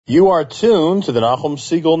You are tuned to the Nachum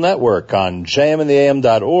Segal Network on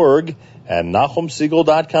jmintheam.org and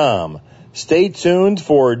NachumSegal.com. Stay tuned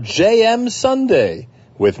for JM Sunday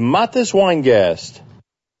with Matis Weingast.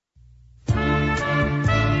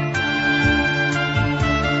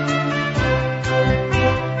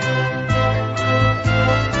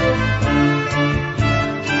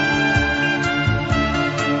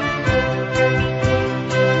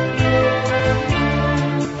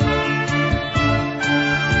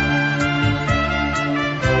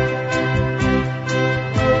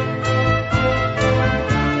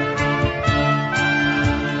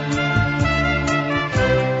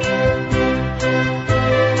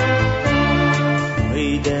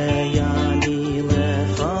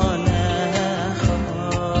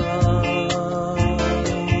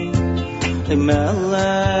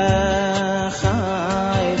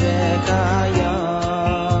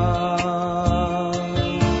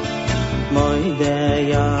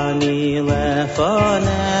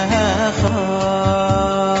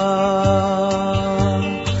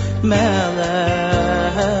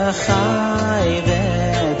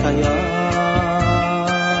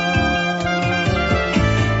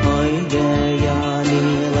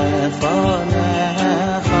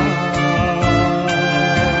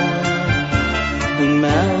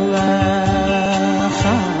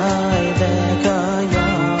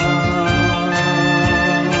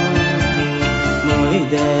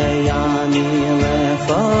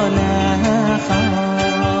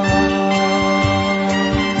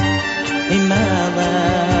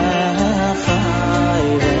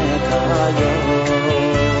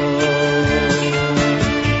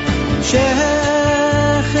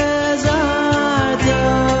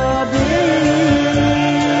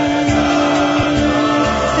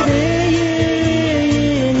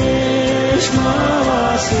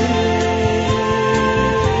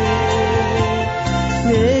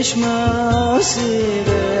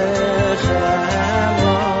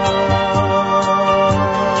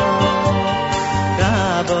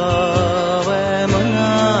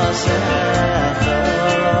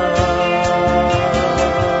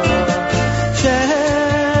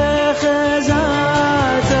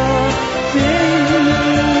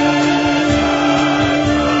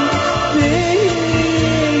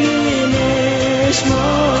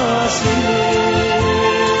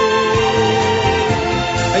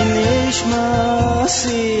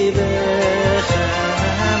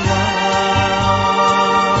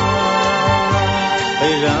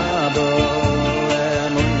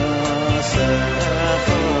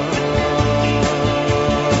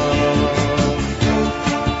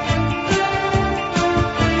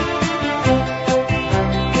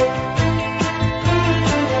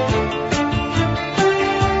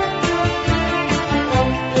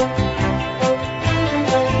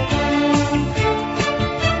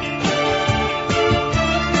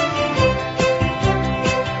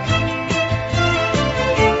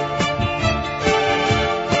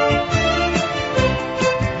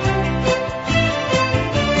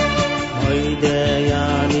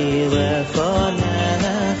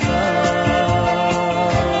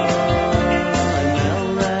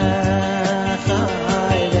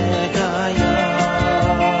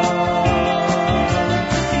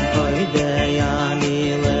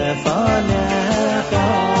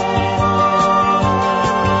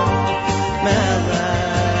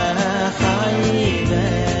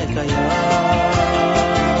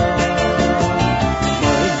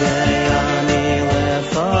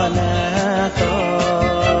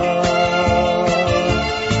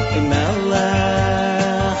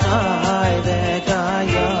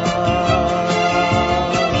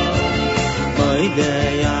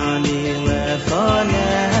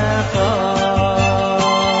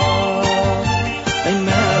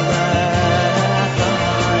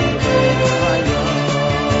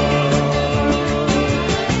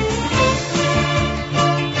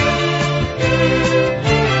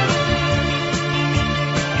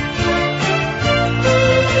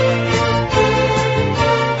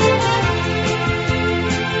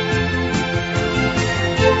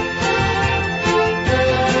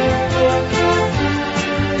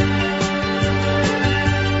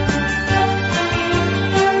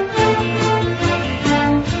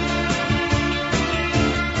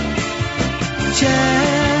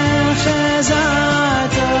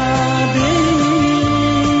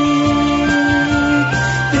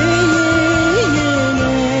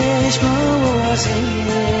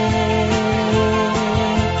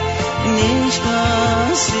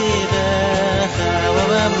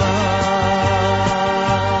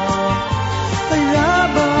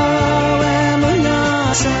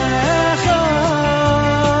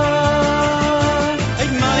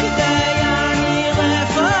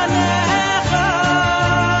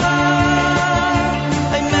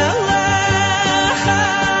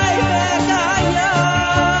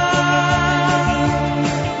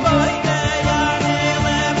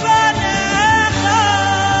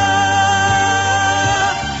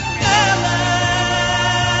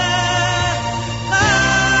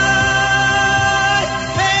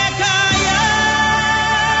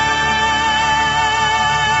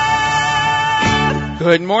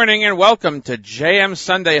 Good morning and welcome to JM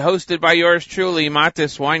Sunday, hosted by yours truly,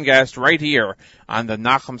 Matis Weingast, right here on the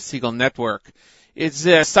Nachum Segal Network. It's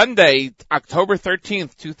Sunday, October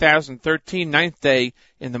 13th, 2013, 9th day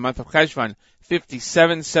in the month of Cheshvan,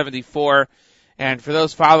 5774. And for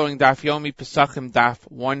those following Daf Yomi Pesachim, Daf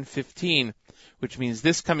 115, which means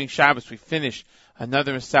this coming Shabbos we finish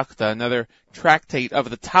another Masechta, another tractate of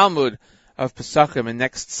the Talmud of Pesachim, and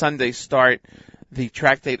next Sunday start the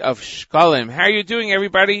tractate of Shkalim. How are you doing,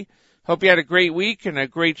 everybody? Hope you had a great week and a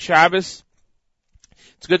great Shabbos.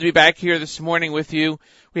 It's good to be back here this morning with you.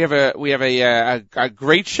 We have a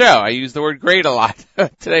great show. I use the word great a lot.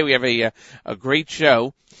 Today we have a great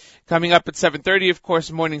show. Coming up at 7:30, of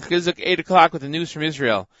course, morning chizuk, 8 o'clock with the news from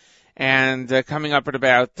Israel. And coming up at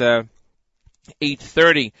about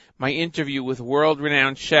 8:30, my interview with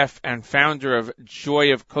world-renowned chef and founder of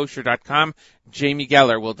joyofkosher.com, Jamie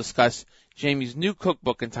Geller. Will discuss Jamie's new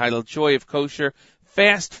cookbook entitled Joy of Kosher,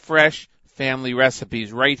 Fast, Fresh Family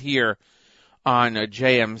Recipes, right here on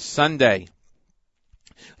JM Sunday.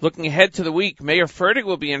 Looking ahead to the week, Mayor Fertig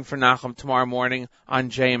will be in for Nachum tomorrow morning on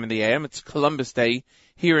JM and the AM. It's Columbus Day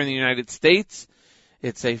here in the United States.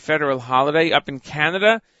 It's a federal holiday. Up in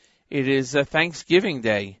Canada, it is Thanksgiving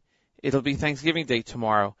Day. It'll be Thanksgiving Day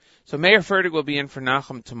tomorrow. So Mayor Fertig will be in for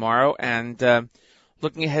Nachum tomorrow, and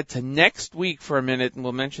looking ahead to next week for a minute, and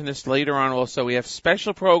we'll mention this later on also, we have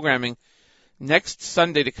special programming next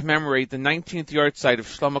Sunday to commemorate the 19th yahrzeit of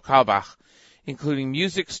Shlomo Carlebach, including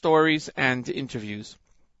music, stories, and interviews.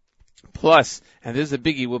 Plus, and this is a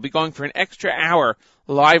biggie, we'll be going for an extra hour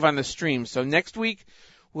live on the stream. So next week,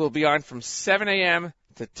 we'll be on from 7 a.m.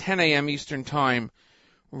 to 10 a.m. Eastern Time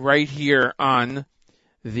right here on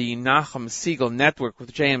the Nachum Segal Network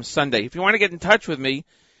with JM Sunday. If you want to get in touch with me,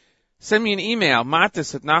 send me an email,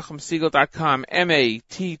 mattes@nachumsegal.com,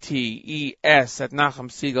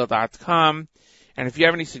 mattes@nachumsegal.com. And if you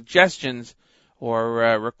have any suggestions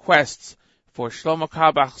or requests for Shlomo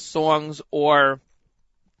Carlebach songs or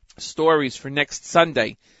stories for next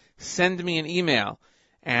Sunday, send me an email,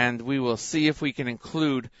 and we will see if we can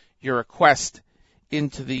include your request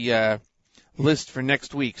into the list for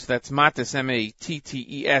next week. So that's Mattes,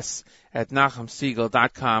 mattes,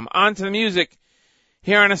 @nachumsegal.com. On to the music.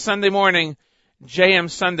 Here on a Sunday morning, JM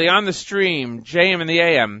Sunday on the stream, JM in the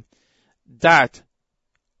AM,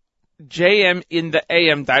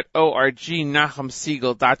 jmintheam.org,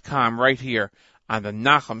 NachumSegal.com, right here on the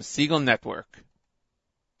Nachum Segal Network.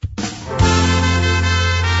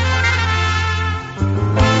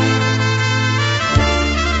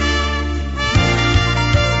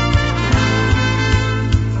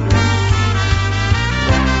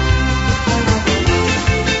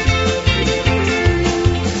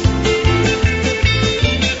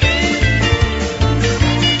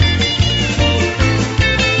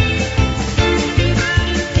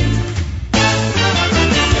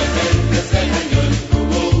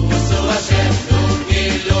 Hashem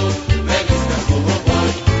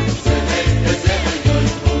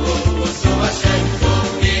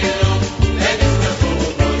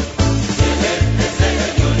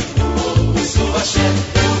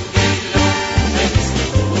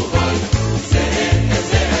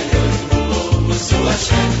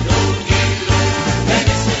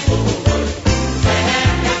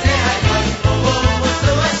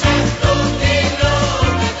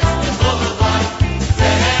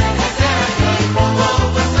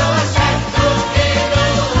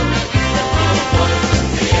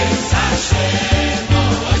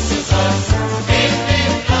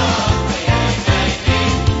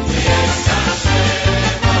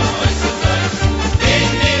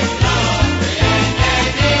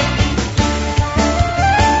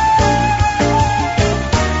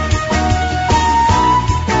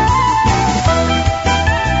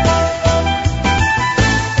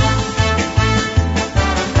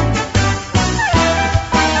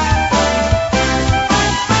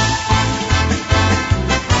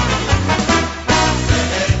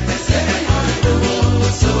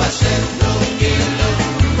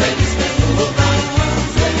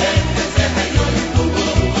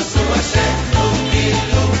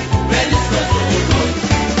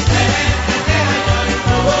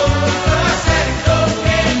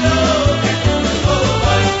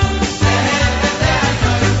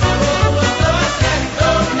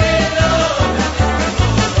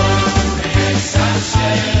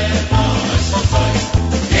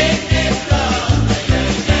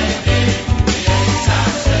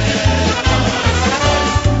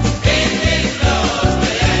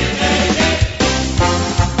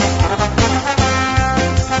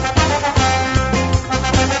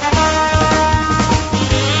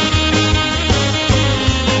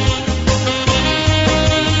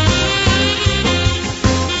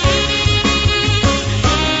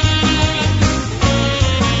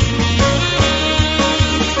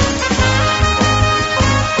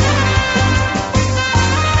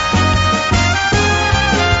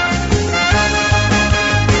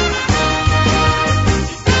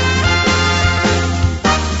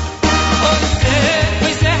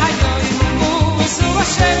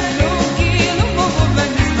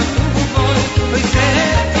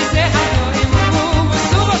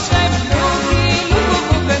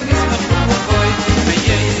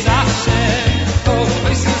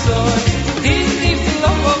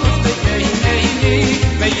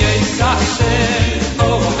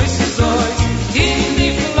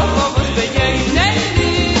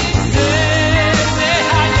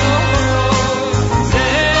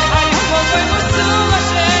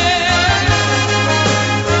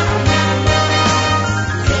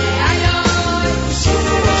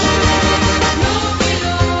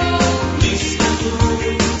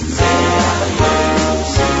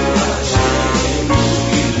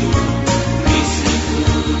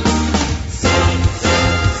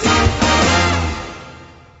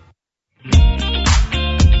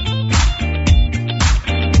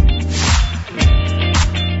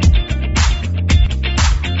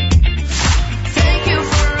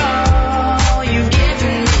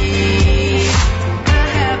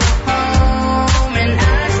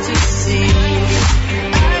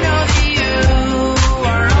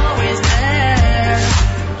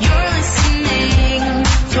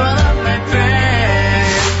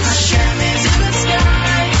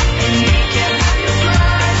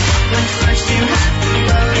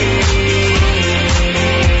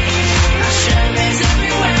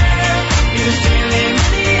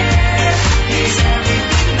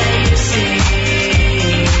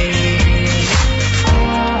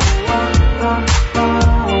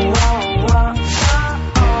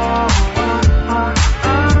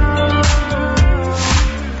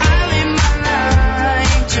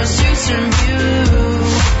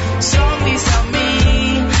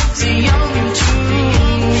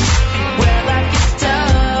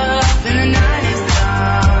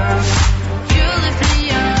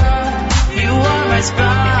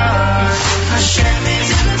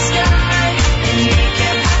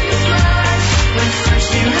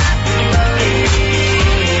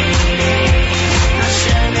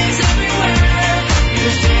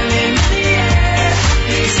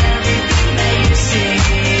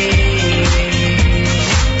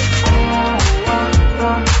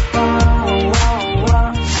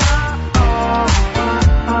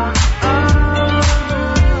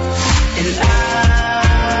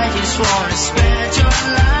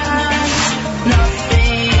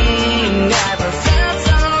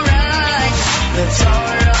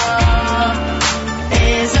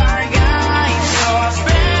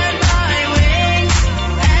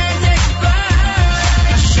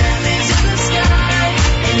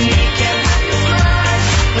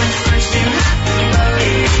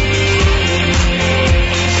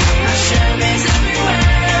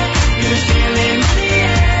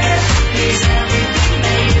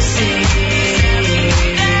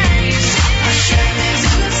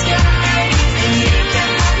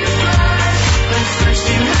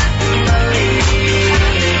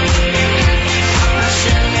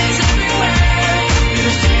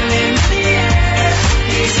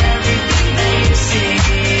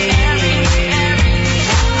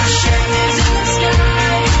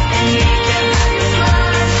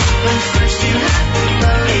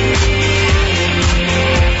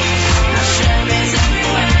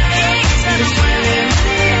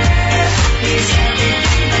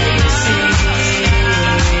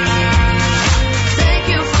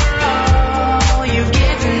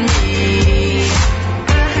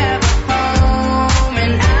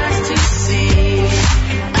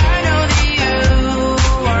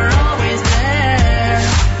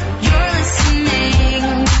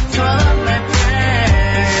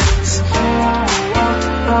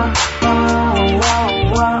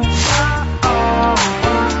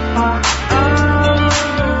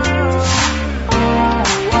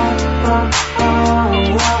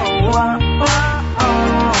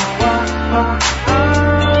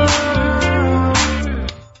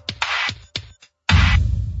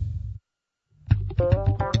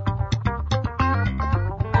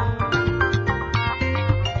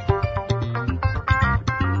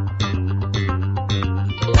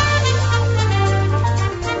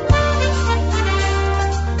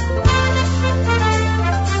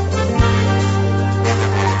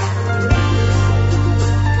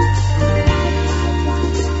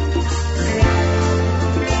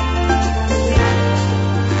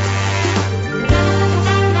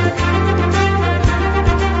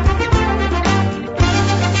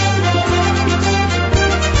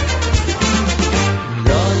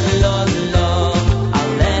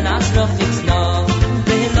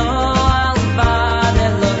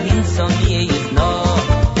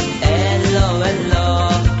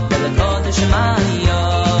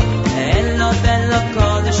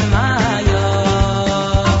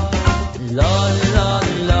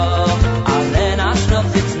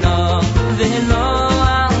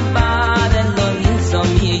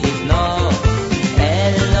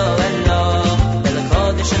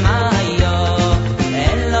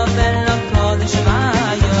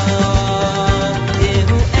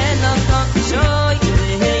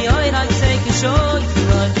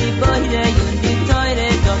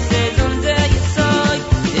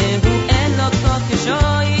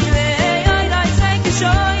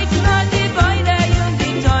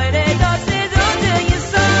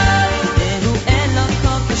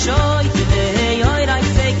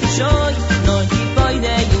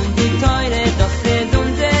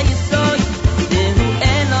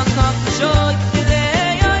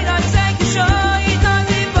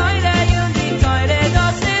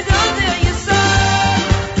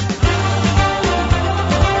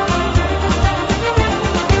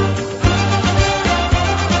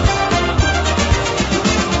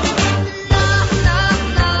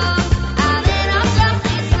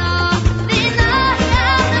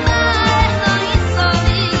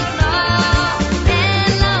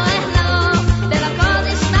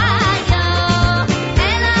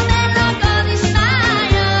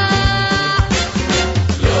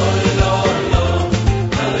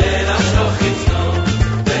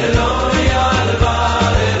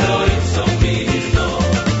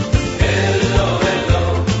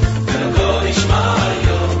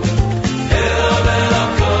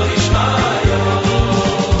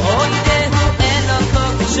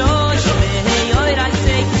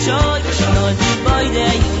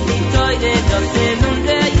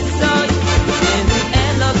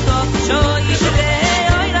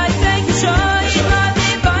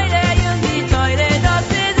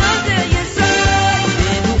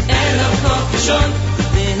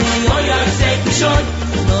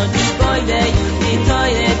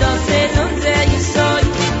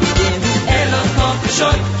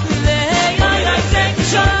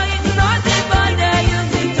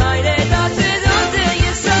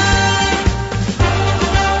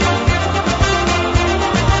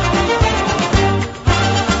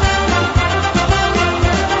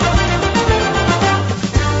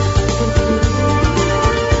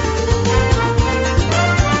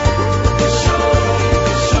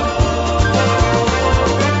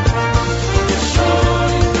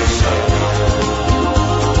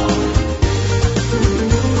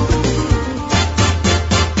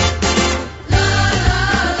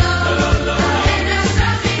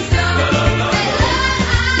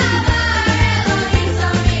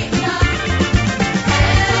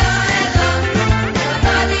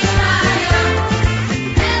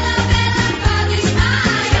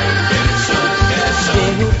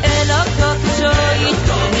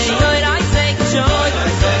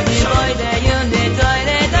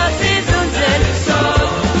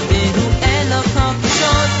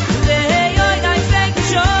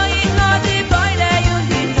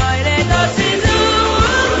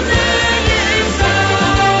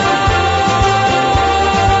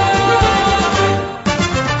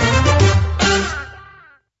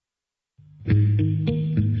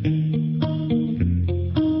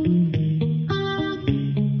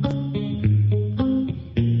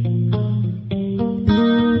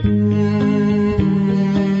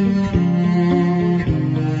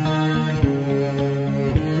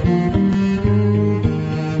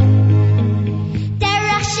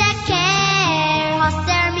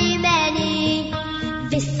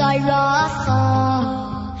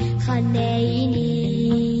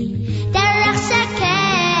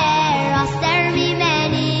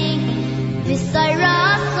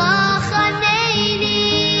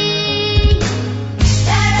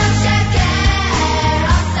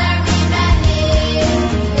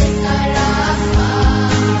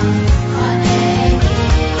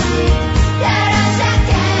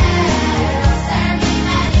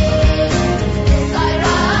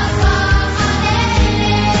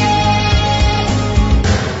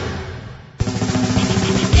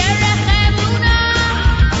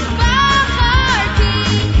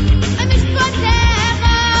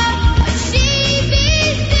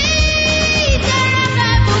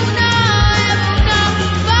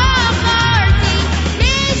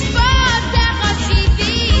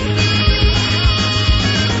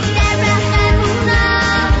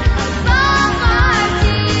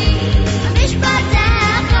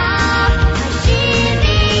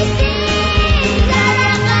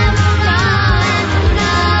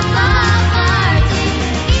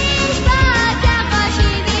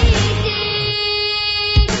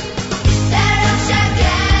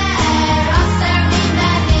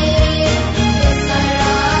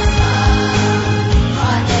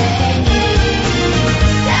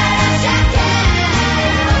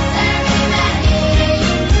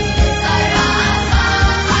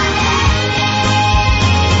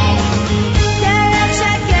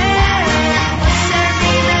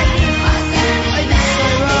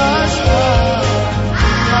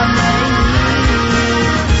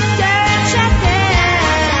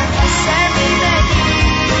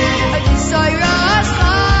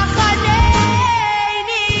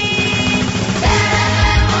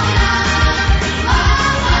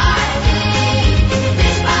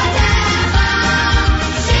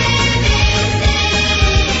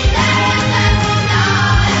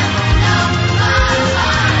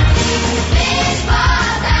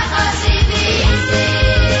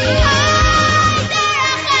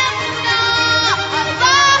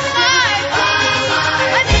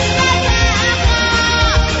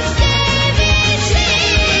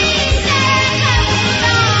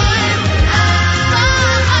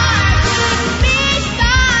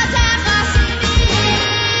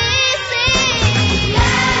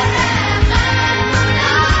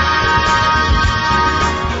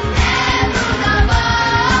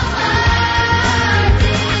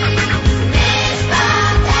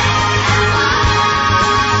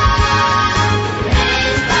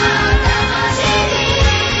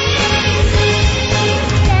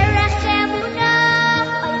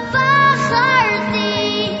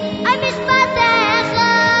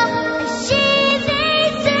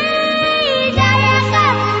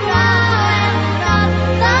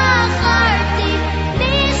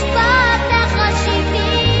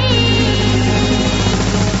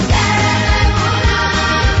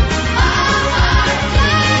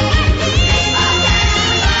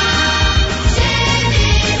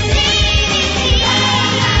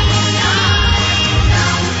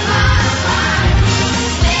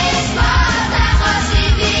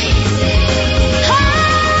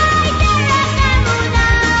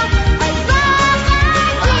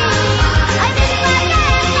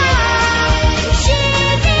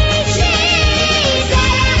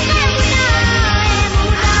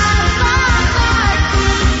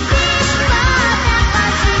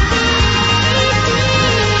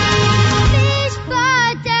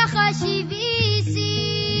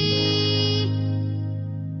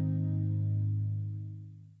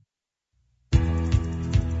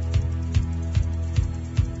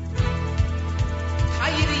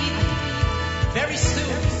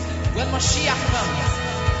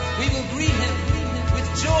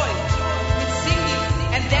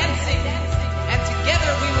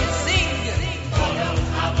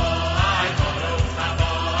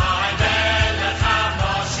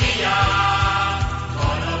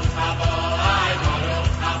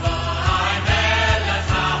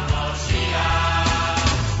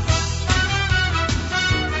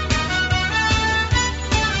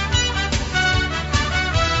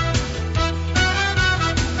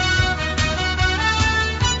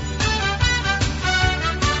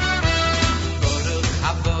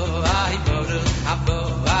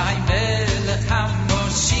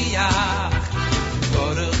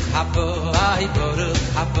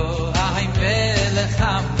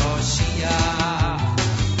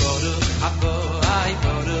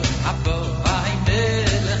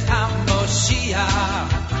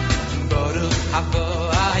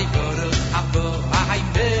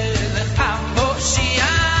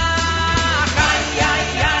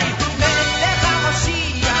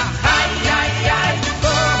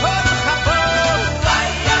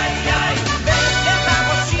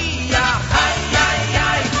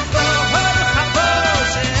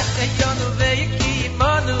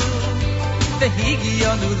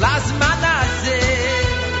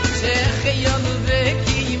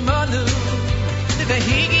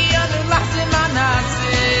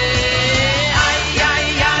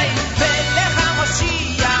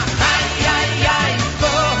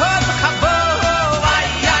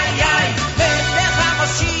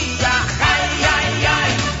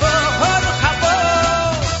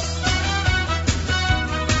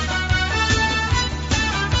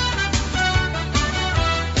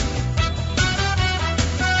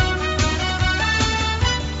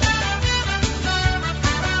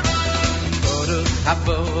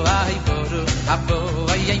habo ay Baruch habo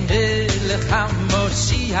ay Melech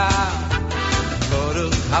HaMoshiach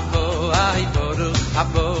Baruch habo ay Baruch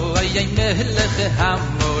habo ay Melech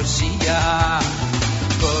HaMoshiach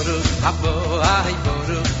Baruch habo ay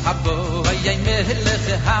Baruch habo ay Melech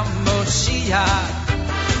HaMoshiach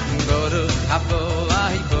Baruch habo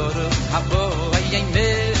ay Baruch habo ay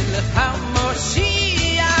Melech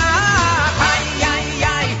HaMoshiach ay ay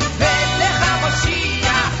ay Melech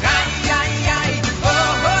HaMoshiach ay ay ay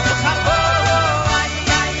Baruch habo ay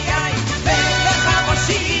ay ay Melech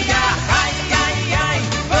HaMoshiach ay ay ay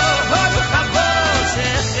Baruch habo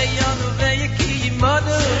shechayonu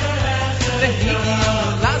veyekimonu vehiyonu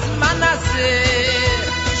lazman hazeh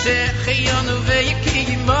shechayonu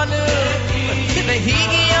veyekimonu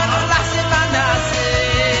vehiyonu lazman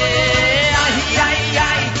hazeh ay ay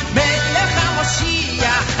ay Melech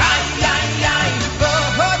HaMoshiach ay ay ay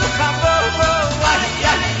Baruch habo ay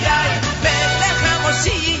ay ay Melech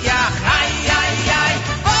HaMoshiach ay ay ay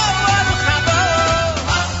Baruch habo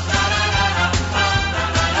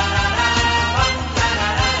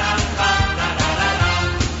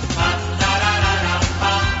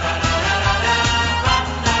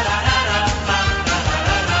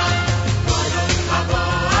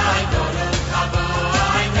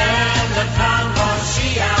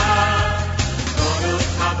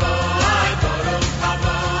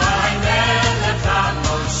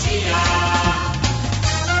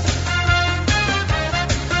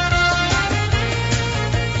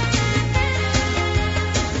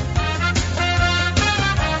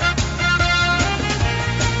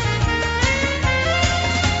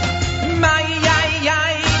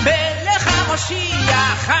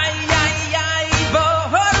Mashiach, ay ay ay,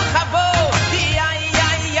 Baruch habo, ay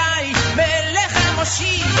ay ay, Melech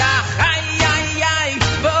HaMoshiach, ay ay ay,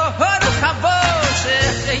 Baruch habo,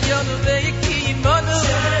 shechayonu veyekimonu,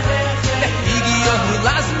 vehigiyonu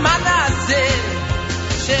lazman hazeh,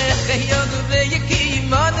 shechayonu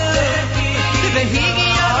veyekimonu,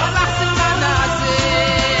 vehigiyonu lazman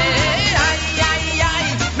hazeh, ay ay ay,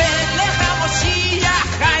 Melech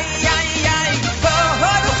HaMoshiach, ay ay ay,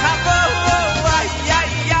 Baruch habo.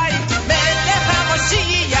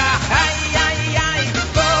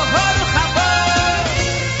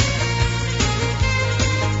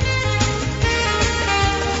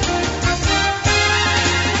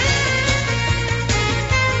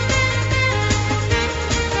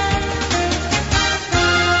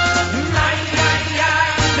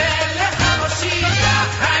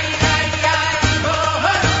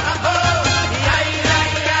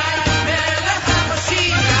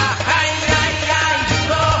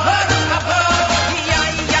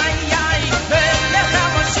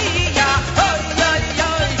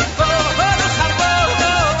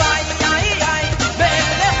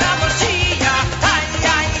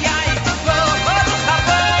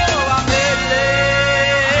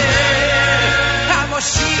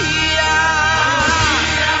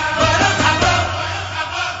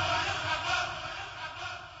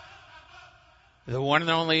 One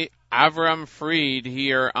and only Avram Fried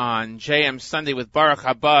here on JM Sunday with Baruch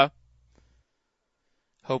Haba.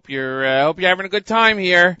 Hope you're having a good time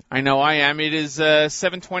here. I know I am. It is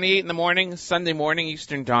 7:28 in the morning, Sunday morning,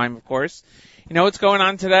 Eastern Time, of course. You know what's going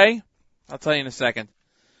on today? I'll tell you in a second.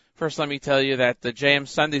 First, let me tell you that the JM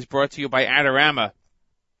Sunday is brought to you by Adorama.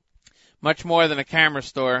 Much more than a camera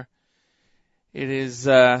store. It is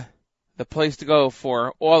the place to go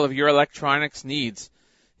for all of your electronics needs,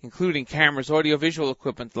 including cameras, audiovisual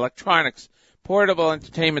equipment, electronics, portable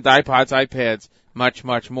entertainment, iPods, iPads, much,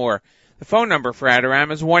 much more. The phone number for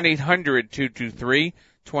Adorama is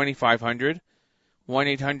 1-800-223-2500,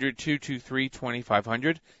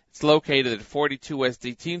 1-800-223-2500. It's located at 42 West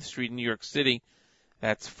 18th Street in New York City.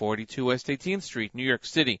 That's 42 West 18th Street, New York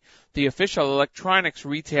City, the official electronics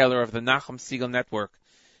retailer of the Nachum Segal Network.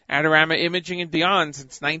 Adorama Imaging and Beyond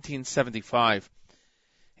since 1975.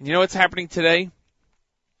 And you know what's happening today?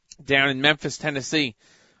 Down in Memphis, Tennessee,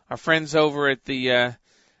 our friends over at the at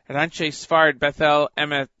Anshe Sfard Bethel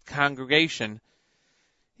Emet congregation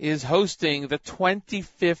is hosting the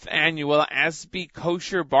 25th annual Asby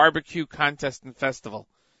Kosher Barbecue Contest and Festival.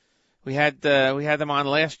 We had them on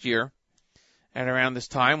last year at around this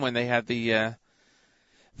time when they had the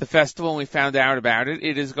festival, and we found out about it.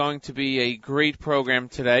 It is going to be a great program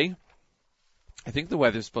today. I think the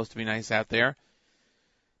weather's supposed to be nice out there.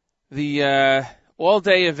 The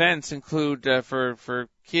all-day events include, for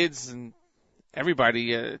kids and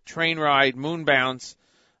everybody, train ride, moon bounce,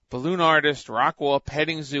 balloon artist, rock wall,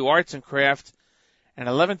 petting zoo, arts and craft. And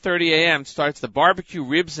 11:30 a.m. starts the barbecue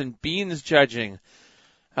ribs and beans judging.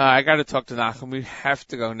 I got to talk to Nachum. We have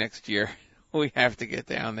to go next year. We have to get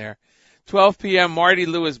down there. 12 p.m., Marty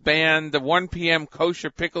Lewis Band. 1 p.m., Kosher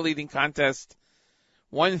Pickle Eating Contest.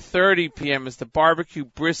 1:30 p.m. is the barbecue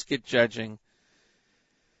brisket judging.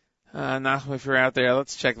 Nachum, if you're out there,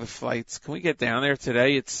 let's check the flights. Can we get down there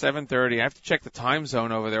today? It's 7:30. I have to check the time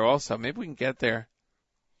zone over there also. Maybe we can get there.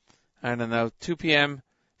 I don't know. 2 p.m.,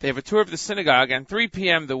 they have a tour of the synagogue, and 3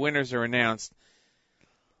 p.m., the winners are announced.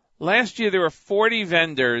 Last year, there were 40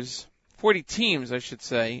 vendors, 40 teams, I should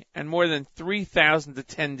say, and more than 3,000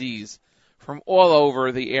 attendees from all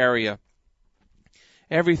over the area.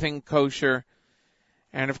 Everything kosher.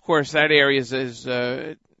 And, of course, that area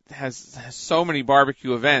has so many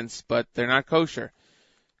barbecue events, but they're not kosher.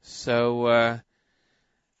 So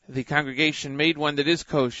the congregation made one that is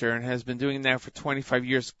kosher and has been doing that for 25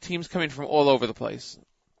 years. Teams coming from all over the place.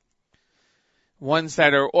 Ones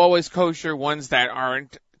that are always kosher, ones that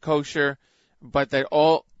aren't kosher, but that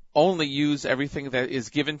all only use everything that is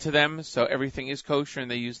given to them, so everything is kosher,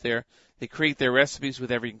 and they create their recipes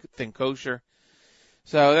with everything kosher.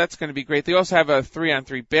 So that's going to be great. They also have a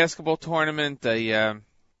 3-on-3 basketball tournament.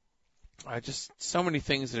 Just so many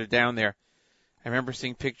things that are down there. I remember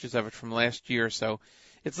seeing pictures of it from last year. So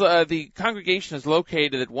it's the congregation is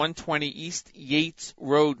located at 120 East Yates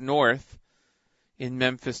Road North in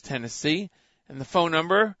Memphis, Tennessee. And the phone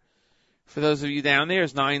number for those of you down there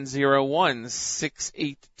is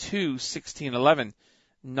 901-682-1611.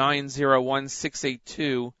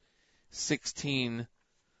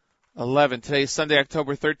 901-682-1611. Today is Sunday,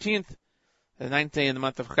 October 13th, the 9th day in the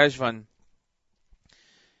month of Cheshvan.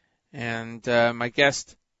 And my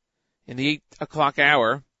guest in the 8 o'clock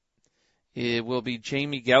hour will be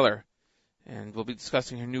Jamie Geller. And we'll be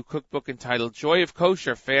discussing her new cookbook entitled Joy of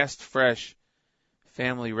Kosher, Fast, Fresh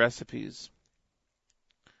Family Recipes.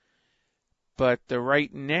 But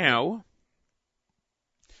right now,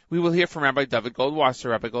 we will hear from Rabbi David Goldwasser.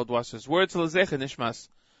 Rabbi Goldwasser's words, L'zecha Nishmas,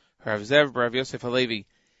 Rav Zev Rav Yosef Halevi.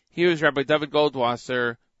 Here is Rabbi David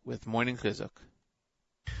Goldwasser with Morning Chizuk.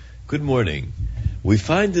 Good morning. We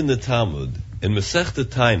find in the Talmud, in Masechta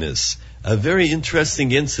Taanis, a very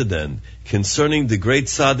interesting incident concerning the great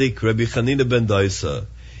tzaddik Rabbi Chanina ben Doisa.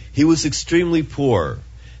 He was extremely poor.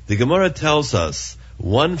 The Gemara tells us,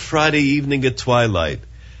 one Friday evening at twilight,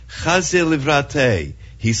 Chazeh livrate,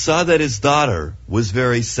 he saw that his daughter was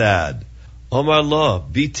very sad. Omar lo,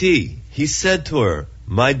 biti, he said to her,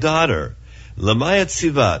 my daughter, Lamayat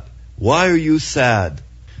sivat, why are you sad?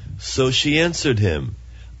 So she answered him,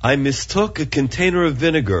 I mistook a container of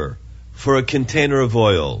vinegar for a container of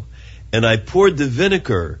oil, and I poured the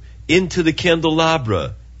vinegar into the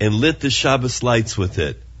candelabra and lit the Shabbos lights with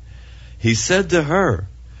it. He said to her,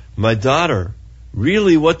 my daughter,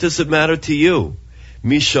 really what does it matter to you?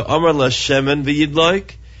 Misha Amar la shemen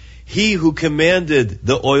v'yidloik, he who commanded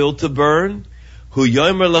the oil to burn, hu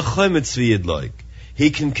yomer la chometz v'yidloik, he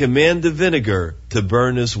can command the vinegar to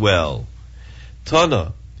burn as well.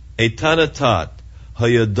 Tana, etana tat,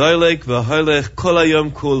 hayadoylek v'haylech kol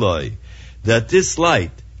hayom kuloi, that this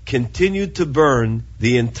light continued to burn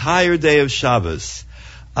the entire day of Shabbos,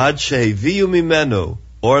 ad she'heviu mimenu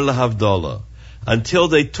or lahavdalah, until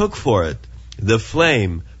they took for it the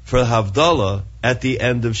flame for Havdalah at the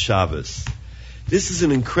end of Shabbos. This is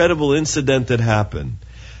an incredible incident that happened.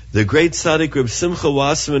 The great tzaddik Reb Simcha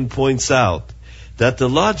Wasserman points out that the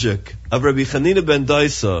logic of Rabbi Chanina ben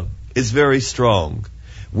Doisa is very strong.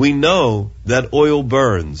 We know that oil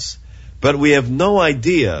burns, but we have no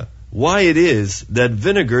idea why it is that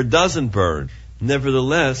vinegar doesn't burn.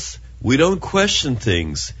 Nevertheless, we don't question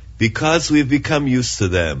things because we've become used to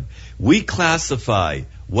them. We classify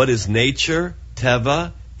what is nature,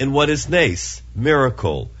 teva, and what is nes,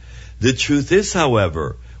 miracle. The truth is,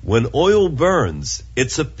 however, when oil burns,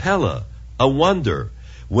 it's a pella, a wonder.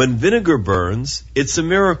 When vinegar burns, it's a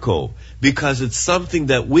miracle, because it's something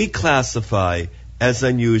that we classify as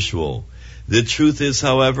unusual. The truth is,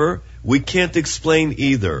 however, we can't explain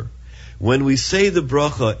either. When we say the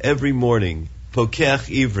bracha every morning, Pokeach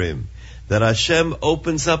Ivrim, that Hashem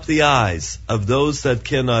opens up the eyes of those that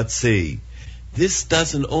cannot see, this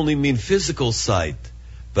doesn't only mean physical sight,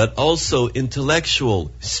 but also intellectual,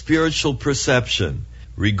 spiritual perception.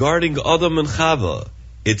 Regarding Adam and Chava,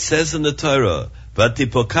 it says in the Torah,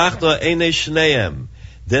 Vatipokachna einei shneim,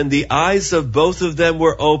 then the eyes of both of them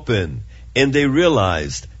were open, and they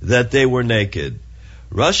realized that they were naked.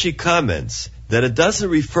 Rashi comments that it doesn't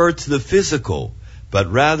refer to the physical, but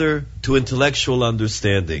rather to intellectual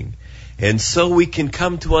understanding. And so we can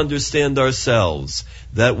come to understand ourselves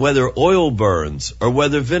that whether oil burns or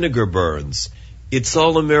whether vinegar burns, it's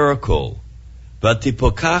all a miracle.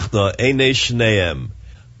 Vatipokachna einei shneim,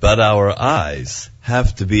 but our eyes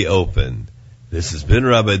have to be open. This has been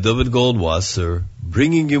Rabbi David Goldwasser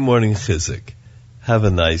bringing you Morning Chizuk. Have a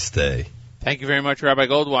nice day. Thank you very much, Rabbi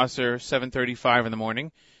Goldwasser, 7:35 in the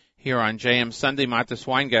morning, here on JM Sunday. Matis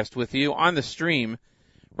Weingast with you on the stream,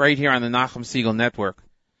 right here on the Nachum Segal Network.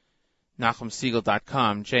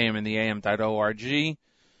 NachumSegal.com, jmintheam.org.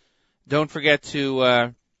 Don't forget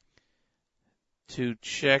to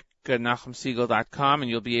check NachumSegal.com, and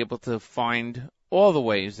you'll be able to find all the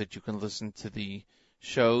ways that you can listen to the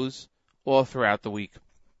shows all throughout the week.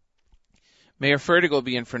 Mayor Fertig will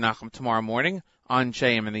be in for Nachum tomorrow morning on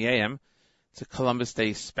JM in the AM. It's a Columbus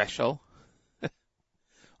Day special.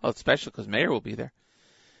 Well, it's special because Mayor will be there.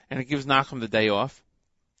 And it gives Nachum the day off.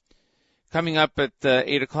 Coming up at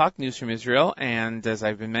 8 o'clock, News from Israel. And as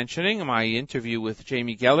I've been mentioning, my interview with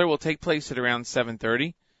Jamie Geller will take place at around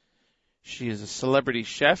 7:30. She is a celebrity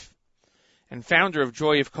chef and founder of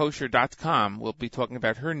JoyOfKosher.com. We'll be talking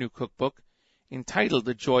about her new cookbook entitled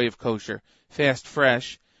The Joy of Kosher, Fast,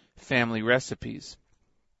 Fresh Family Recipes.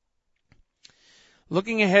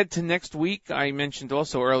 Looking ahead to next week, I mentioned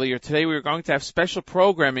also earlier today we are going to have special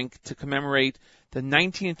programming to commemorate the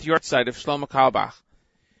 19th yahrzeit of Shlomo Carlebach.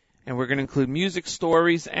 And we're going to include music,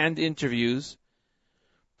 stories, and interviews.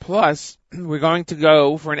 Plus, we're going to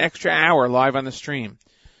go for an extra hour live on the stream.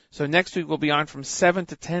 So next week we'll be on from 7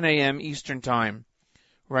 to 10 a.m. Eastern Time,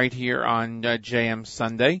 right here on JM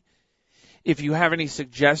Sunday. If you have any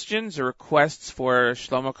suggestions or requests for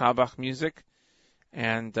Shlomo Carlebach music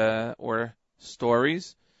and or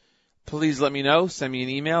stories, please let me know. Send me an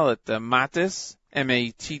email at Mattes,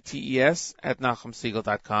 M-A-T-T-E-S, at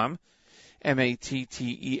NachumSegal.com,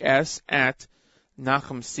 M-A-T-T-E-S, at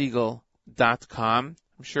NachumSegal.com.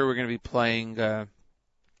 I'm sure we're going to be playing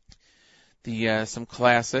some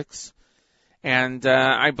classics. And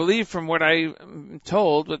I believe from what I'm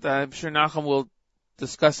told, but I'm sure Nachum will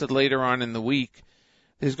discuss it later on in the week,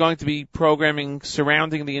 there's going to be programming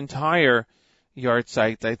surrounding the entire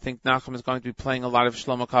yahrzeit. I think Nachum is going to be playing a lot of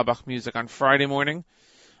Shlomo Carlebach music on Friday morning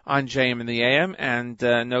on JM in the AM, and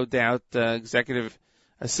no doubt Executive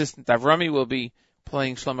Assistant Avrami will be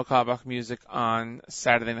playing Shlomo Carlebach music on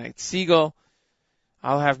Saturday Night Segal.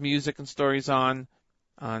 I'll have music and stories on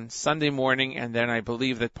Sunday morning, and then I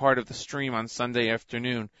believe that part of the stream on Sunday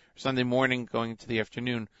afternoon, Sunday morning going into the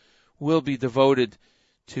afternoon, will be devoted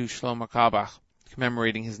to Shlomo Carlebach,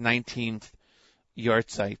 commemorating his 19th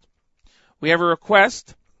yahrzeit. We have a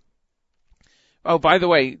request. Oh, by the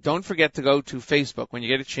way, don't forget to go to Facebook when you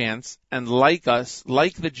get a chance and like us,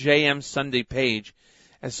 like the JM Sunday page,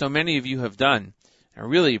 as so many of you have done. I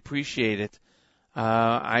really appreciate it.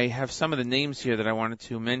 I have some of the names here that I wanted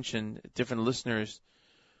to mention, different listeners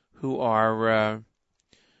who are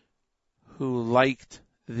who liked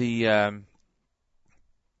the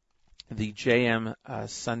JM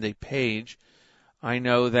Sunday page. I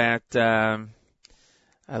know that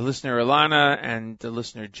listener Ilana and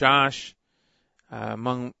listener Josh,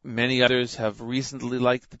 among many others, have recently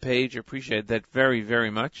liked the page. I appreciate that very,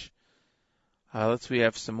 very much. We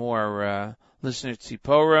have some more. Listener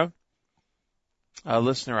Tzipora,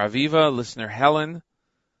 listener Aviva, listener Helen,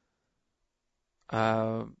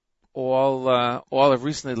 all have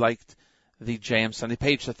recently liked the JM Sunday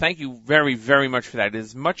page. So thank you very, very much for that. It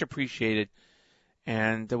is much appreciated.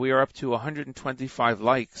 And we are up to 125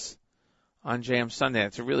 likes on JM Sunday.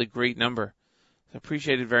 It's a really great number. So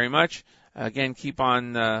appreciate it very much. Again, keep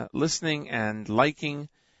on listening and liking,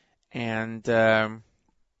 and you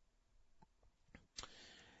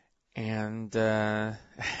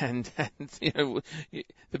know,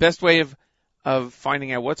 the best way of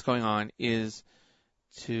finding out what's going on is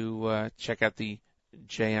to check out the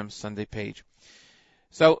JM Sunday page.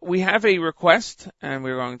 So we have a request, and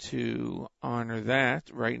we're going to honor that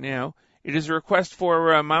right now. It is a request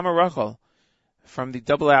for Mama Rachel from the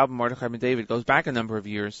double album Mordechai Ben David. It goes back a number of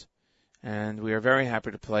years, and we are very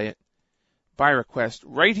happy to play it by request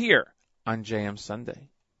right here on JM Sunday.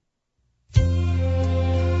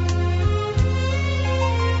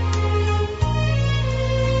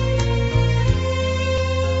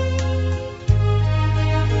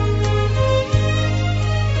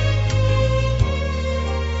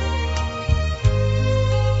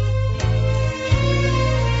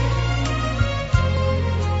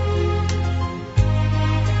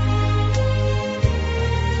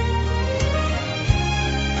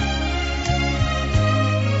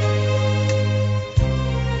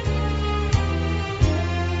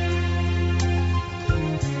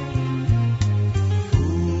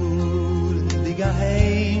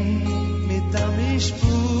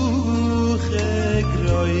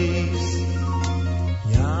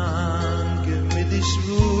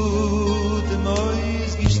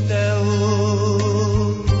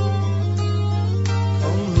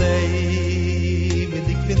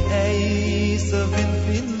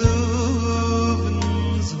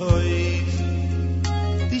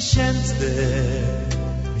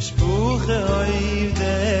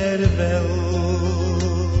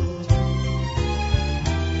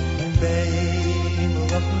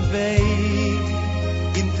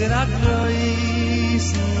 a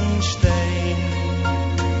großen Stein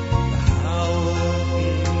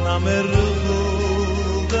behalten am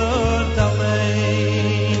Ruhl dort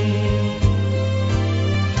allein.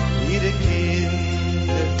 Ihre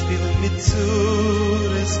Kinder viel mit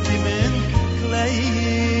Zures Stimmen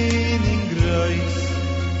klein in Groß.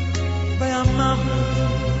 Bei a Mama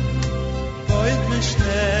wollt mir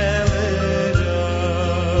schneller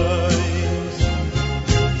raus.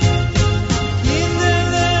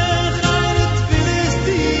 Kinderlich heirat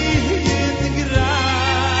Philistin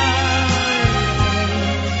grein.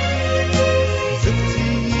 Sucht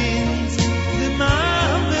sie ins de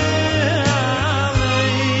Mama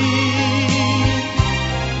allein.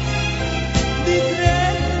 Die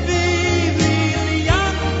Tränen wie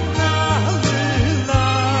Lilianen alle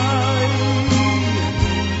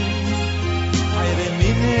Eire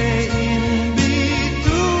Mine in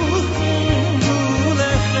Bituchen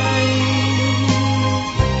Ulechein.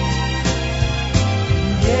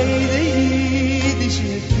 Jede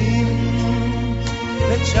jüdische Kind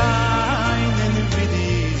wird scheinen wie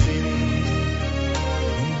die Sinn.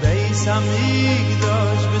 Und Beis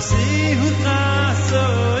Hamikdash besihu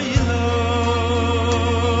chasoilo.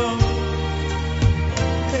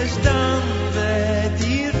 Es dann wird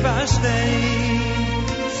ihr verstehen,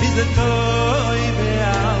 sie ist der Teube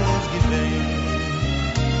alles gewesen.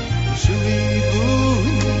 Shui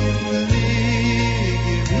bunim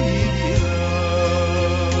liege wie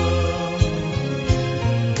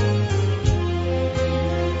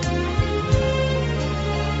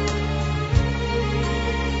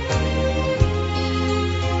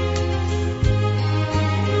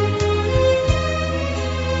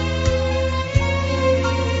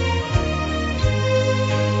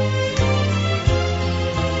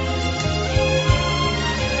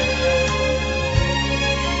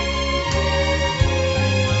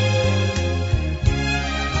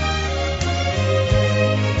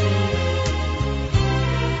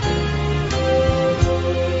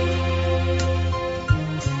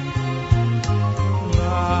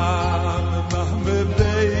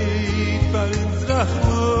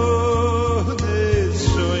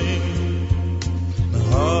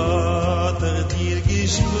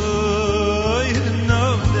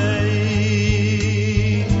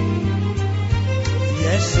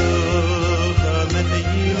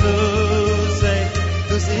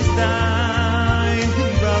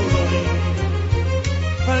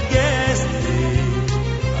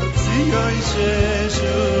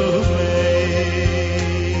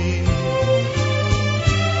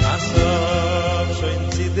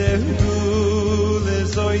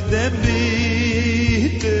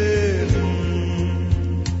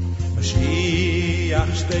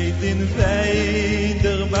steht in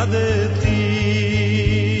Weider Badetim.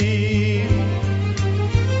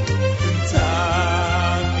 Den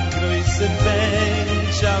Tag mit größer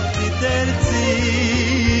Mensch auf die Terziten.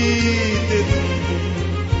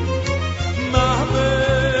 Mama,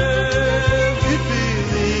 wie viel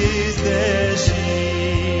ist der Schiff?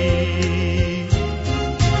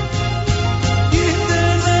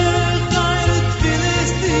 Kinderlich heirat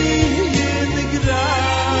Philistin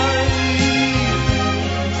grein.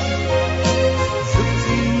 Sucht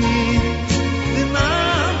sie die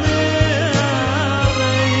Mama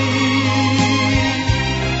allein.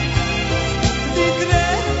 Die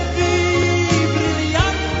Tränen wie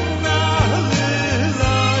Brillanten alle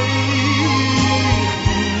leuchten.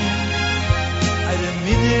 Eine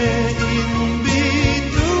Minne in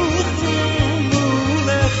Bituchen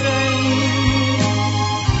Ulechein.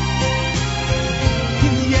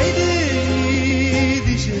 In jede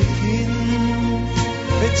jüdische Kind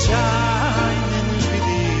wird scheinen wie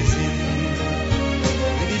die Sinn.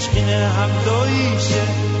 Wie die Schchine Hamdoische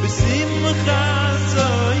besimcha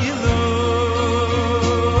soilo.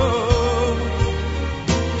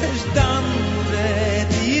 Es dann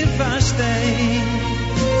wird ihr verstehen,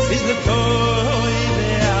 es ist der Teube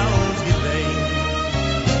alles gewesen.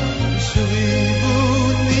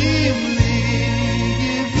 Shuibunim ligeviru.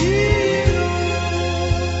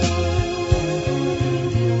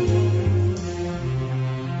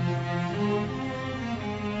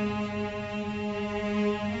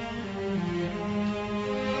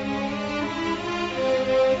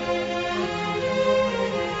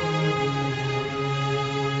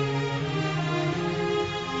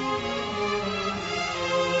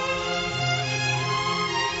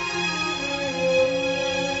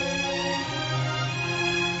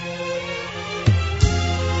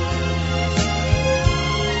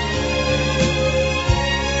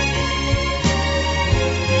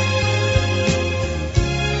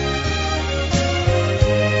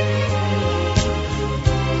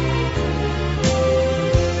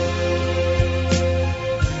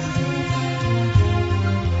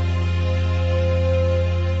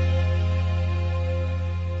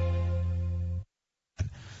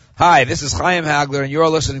 Hi, this is Chaim Hagler, and you're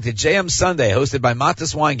listening to JM Sunday, hosted by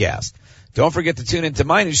Matis Weingast. Don't forget to tune into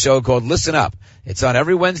my new show called Listen Up. It's on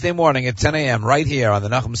every Wednesday morning at 10 a.m. right here on the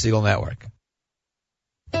Nachum Segal Network.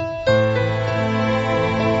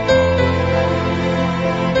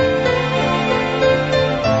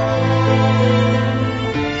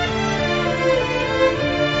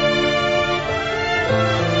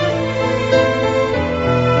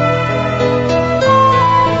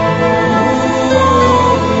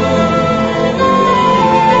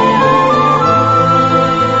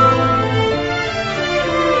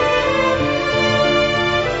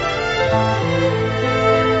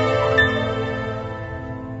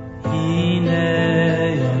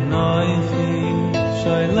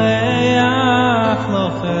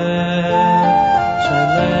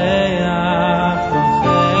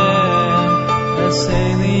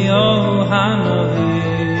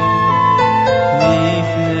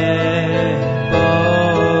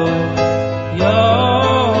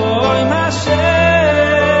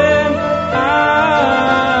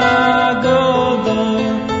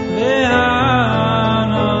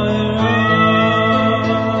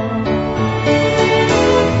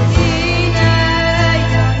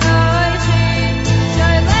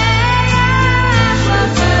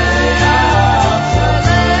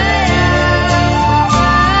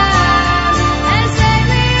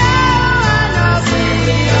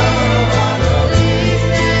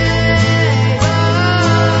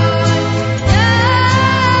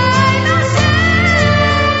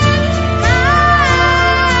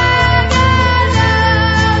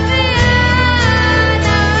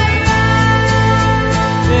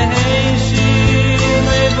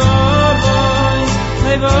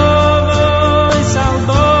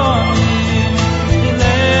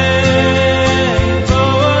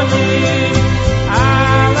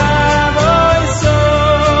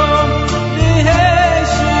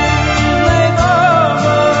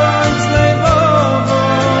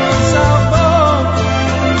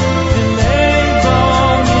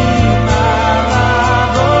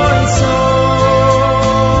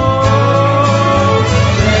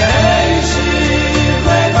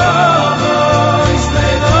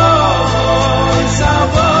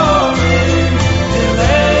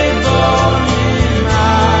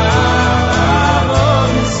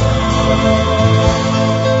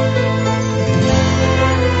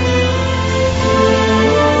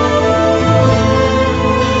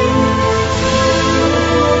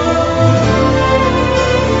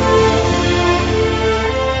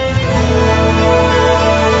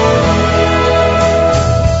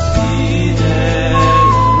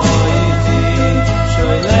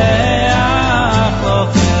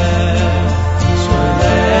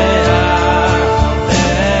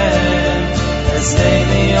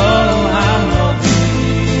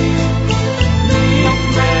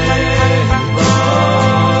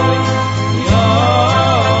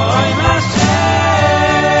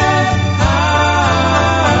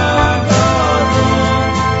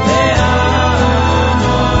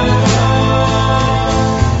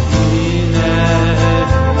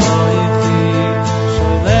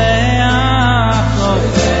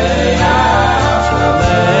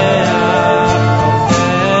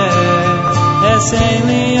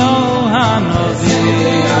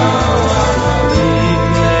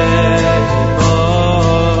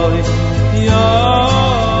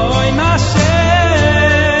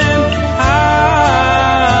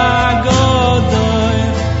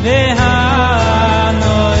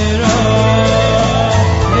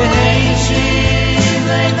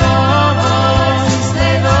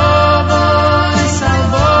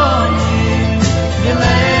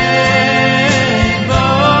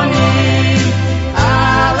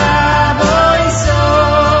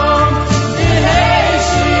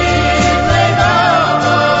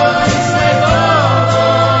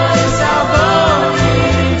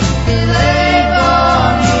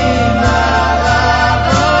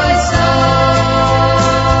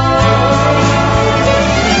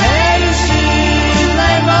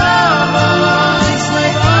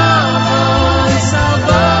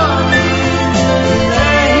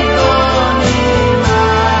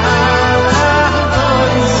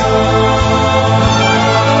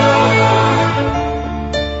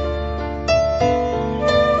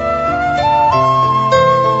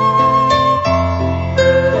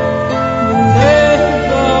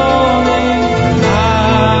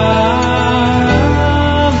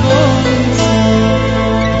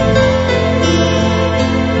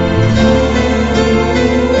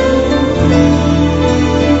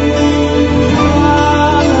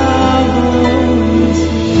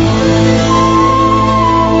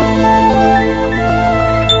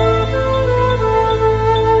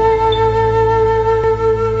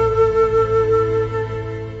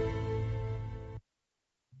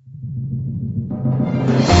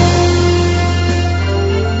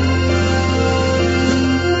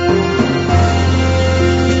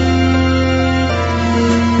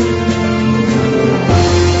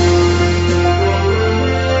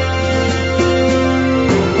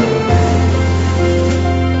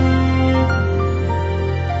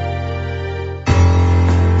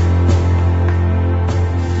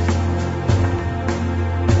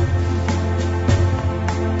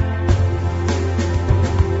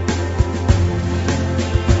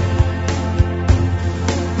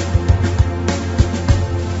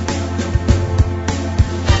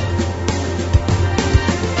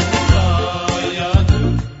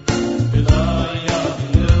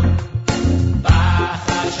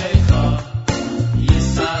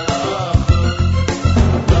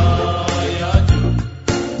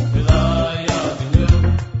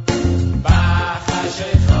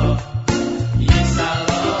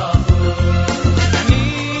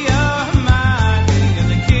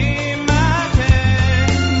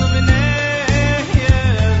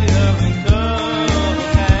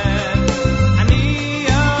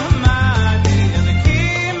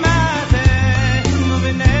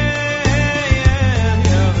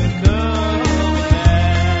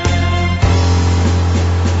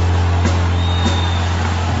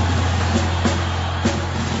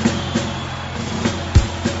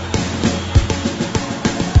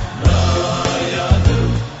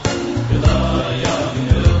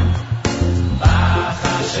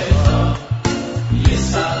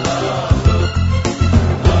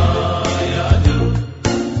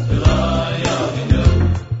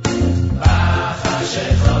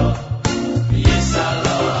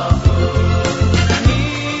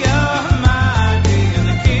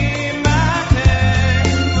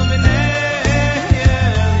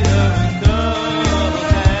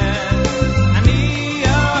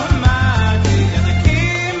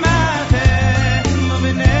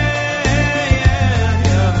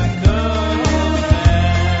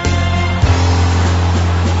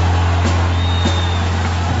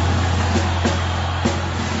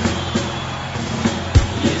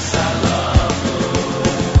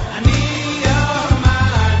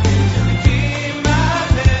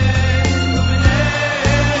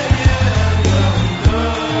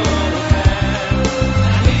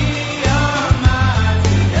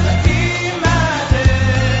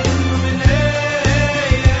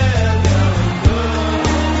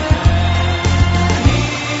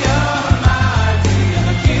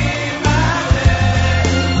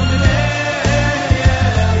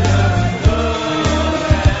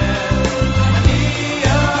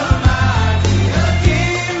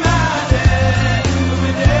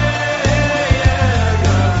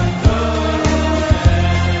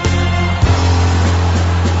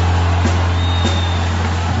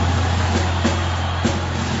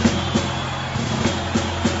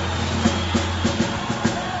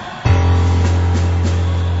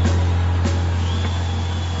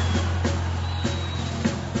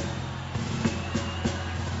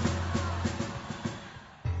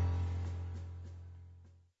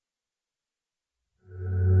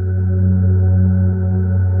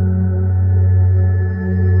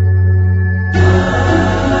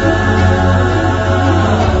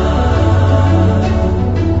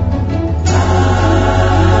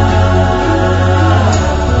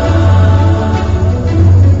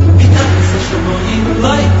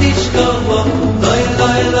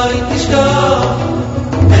 loy loy tishko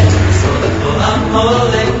Metzolcho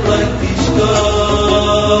Amalek loy tishko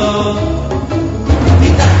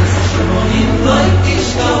Mitachas Hashemoyim loy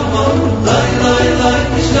tishko Loy loy loy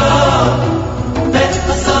tishko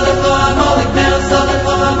Metzolcho Amalek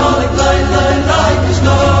Metzolcho Amalek loy loy loy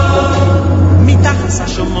tishko Mitachas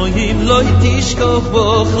Hashemoyim loy tishko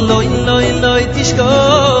Loy loy loy tishko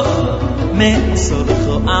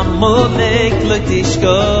Metzolcho Amalek loy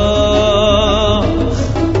tishko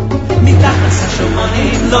Mitachas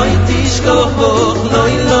Hashemoyim loy tishko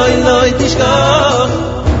Loy loy loy tishko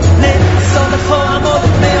Metzolcho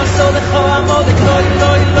Amalek Metzolcho Amalek loy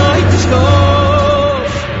loy loy tishko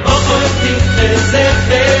Ochoy tinche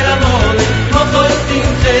zecher Amalek Ochoy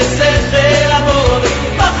tinche zecher Amalek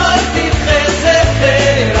Ochoy tinche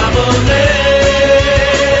zecher Amalek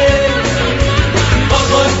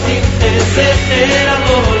Ochoy tinche zecher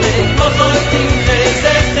Amalek Ochoy tinche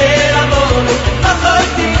zecher Amalek Ochoy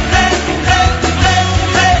tinche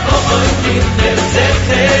Ochoy tinche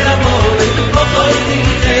zecher Amalek Ochoy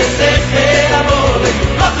tinche zecher Amalek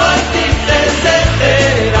Ochoy tinche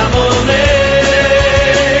zecher Amalek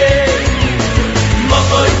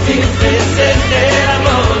Ochoy tinche zecher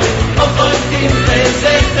Amalek Ochoy tinche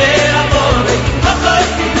zecher Amalek Ochoy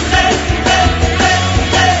tinche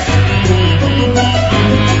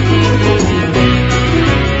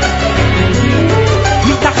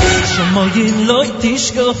Mitachas Hashemoyim loy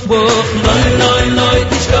tishkoch boch Loy loy loy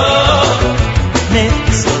tishkoch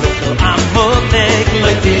Metzolcho Amalek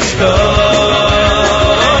loy tishkoch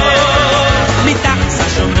Mitachas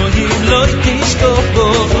Hashemoyim loy tishkoch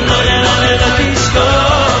boch Loy loy loy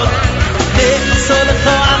tishkoch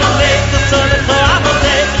Metzolcho Amalek Metzolcho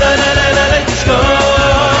Amalek Loy loy loy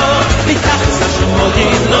tishkoch Mitachas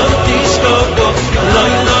Hashemoyim loy tishkoch boch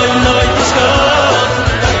Loy loy loy tishkoch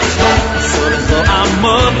Metzolcho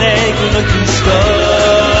Amalek loy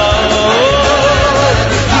tishkoch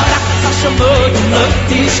Mitachas Hashemoyim loy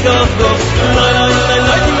tishkoch boch Loy loy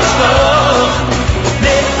loy tishkoch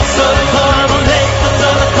Metzolcho Amalek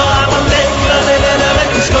Metzolcho Amalek Loy loy loy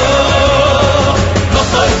tishkoch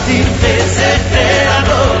Mochoy tinche zecher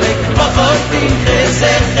Amalek Mochoy tinche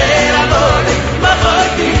zecher Amalek Mochoy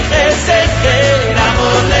tinche zecher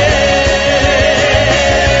Amalek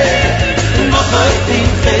Mochoy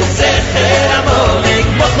tinche zecher Amalek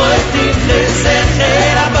Mochoy tinche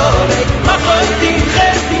zecher Amalek Mochoy tinche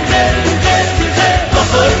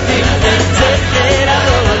Mochoy tinche zecher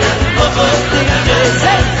Amalek Mochoy tinche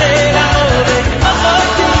zecher Amalek Mochoy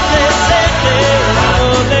tinche zecher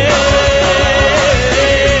Amalek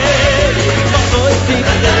Mochoy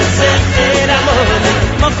tinche zecher Amalek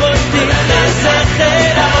Mochoy tinche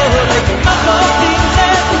zecher Amalek Mochoy tinche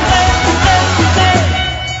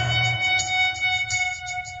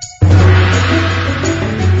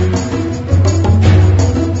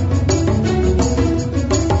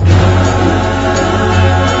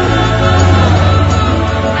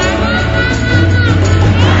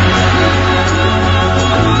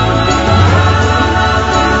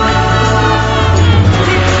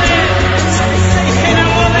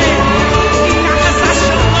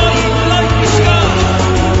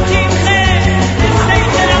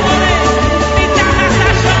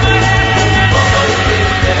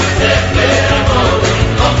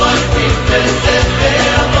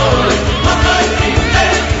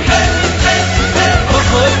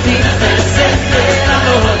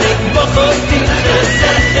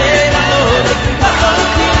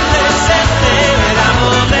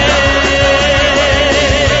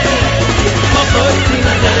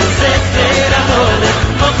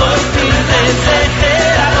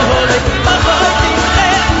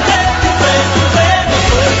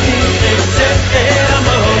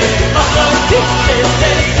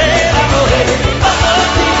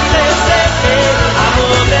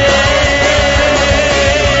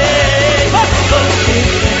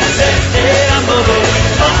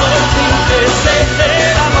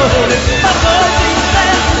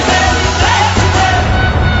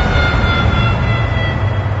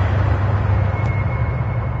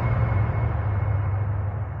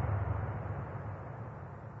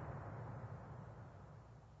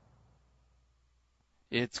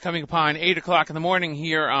It's coming upon 8 o'clock in the morning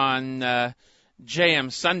here on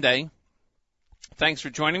JM Sunday. Thanks for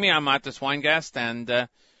joining me. I'm Matis Weingast, and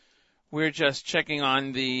we're just checking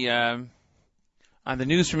on the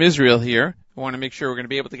news from Israel here. I want to make sure we're going to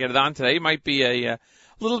be able to get it on today. It might be a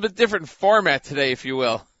little bit different format today, if you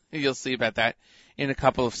will. You'll see about that in a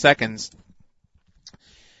couple of seconds.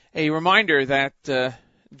 A reminder that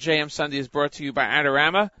JM Sunday is brought to you by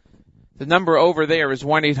Adorama. The number over there is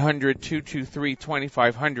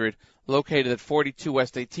 1-800-223-2500, located at 42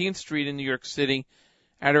 West 18th Street in New York City.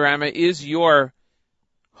 Adorama is your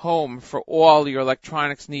home for all your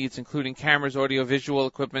electronics needs, including cameras, audio-visual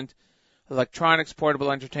equipment, electronics,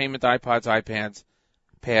 portable entertainment, iPods, iPads,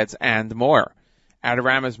 pads, and more.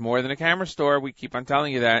 Adorama is more than a camera store. We keep on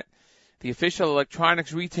telling you that. The official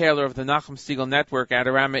electronics retailer of the Nachum Segal Network,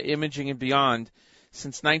 Adorama Imaging and Beyond,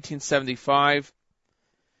 since 1975.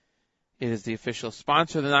 It is the official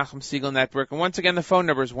sponsor of the Nachum Segal Network. And once again, the phone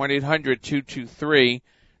number is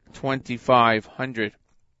 1-800-223-2500.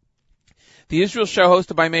 The Israel Show,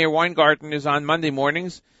 hosted by Meir Weingarten, is on Monday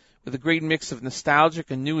mornings with a great mix of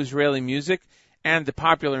nostalgic and new Israeli music and the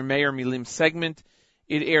popular Meir Milim segment.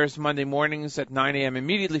 It airs Monday mornings at 9 a.m.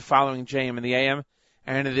 immediately following JM in the AM,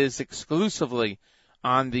 and it is exclusively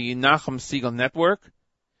on the Nachum Segal Network,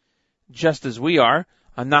 just as we are,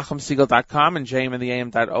 on NachumSegal.com and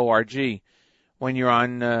jmintheam.org. When you're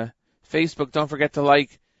on Facebook, don't forget to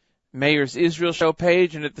like Meir's Israel Show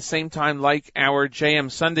page, and at the same time like our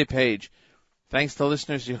JM Sunday page. Thanks to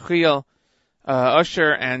listeners Yechiel,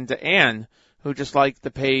 Usher, and Ann, who just liked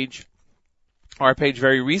our page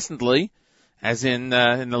very recently, as in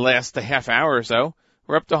the last half hour or so.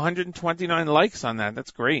 We're up to 129 likes on that.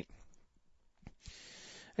 That's great.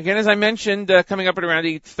 Again, as I mentioned, coming up at around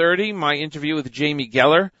 8:30, my interview with Jamie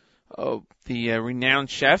Geller, the renowned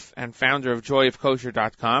chef and founder of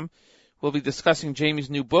joyofkosher.com. We'll be discussing Jamie's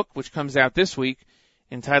new book, which comes out this week,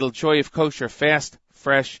 entitled Joy of Kosher, Fast,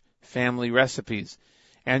 Fresh Family Recipes.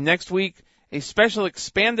 And next week, a special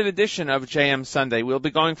expanded edition of JM Sunday. We'll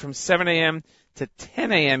be going from 7 a.m. to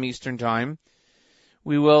 10 a.m. Eastern Time.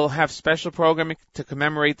 We will have special programming to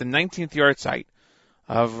commemorate the 19th yahrzeit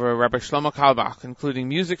of Rabbi Shlomo Carlebach, including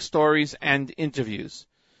music, stories, and interviews.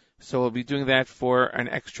 So we'll be doing that for an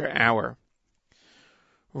extra hour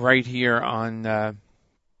right here on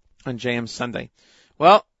JM Sunday.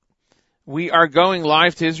 Well, we are going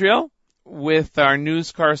live to Israel with our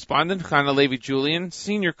news correspondent, Chana Levi-Julian,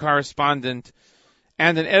 senior correspondent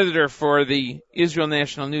and an editor for the Israel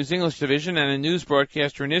National News English Division and a news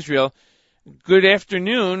broadcaster in Israel. Good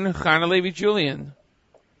afternoon, Chana Levi-Julian.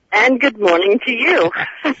 And good morning to you.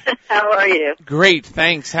 How are you? Great,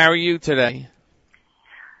 thanks. How are you today?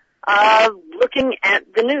 Looking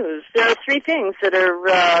at the news, there are three things that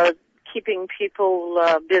are keeping people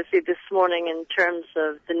busy this morning in terms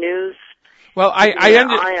of the news. Well, I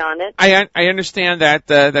understand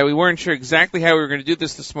that we weren't sure exactly how we were going to do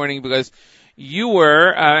this morning because you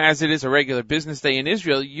were, as it is a regular business day in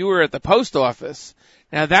Israel, you were at the post office.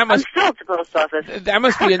 Now I'm still at the post office. That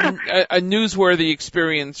must be a newsworthy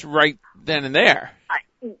experience right then and there.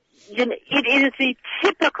 It is the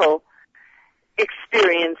typical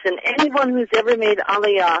experience, and anyone who's ever made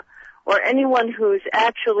Aliyah or anyone who's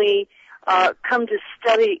actually come to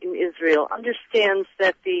study in Israel understands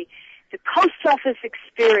that the post office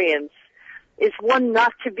experience is one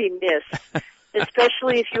not to be missed,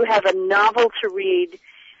 especially if you have a novel to read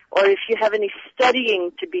or if you have any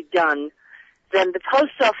studying to be done. Then the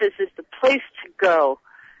post office is the place to go.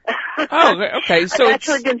 Oh, okay. So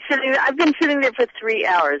I've been sitting there for 3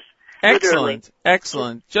 hours. Excellent, literally.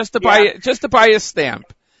 Excellent. Just to buy a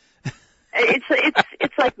stamp.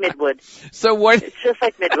 It's like Midwood. So what? It's just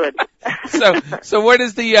like Midwood. So what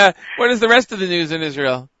is the rest of the news in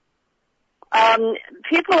Israel?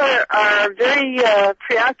 People are very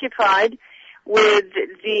preoccupied with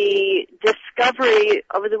the discovery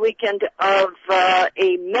over the weekend of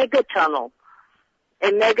a mega tunnel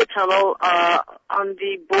on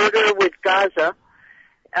the border with Gaza,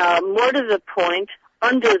 more to the point,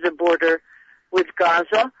 under the border with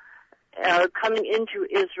Gaza, coming into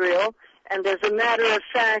Israel, and as a matter of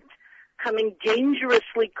fact, coming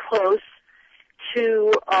dangerously close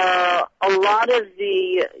to a lot of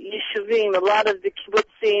the yeshuvim, a lot of the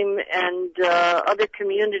kibbutzim and other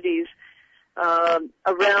communities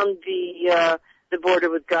around the border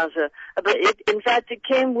with Gaza. But in fact, it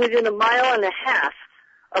came within 1.5 miles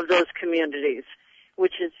of those communities,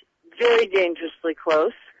 which is very dangerously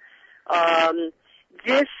close.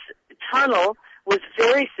 This tunnel was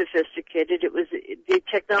very sophisticated. The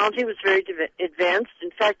technology was very advanced.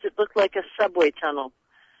 In fact, it looked like a subway tunnel.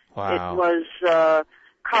 Wow. It was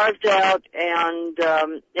carved out, and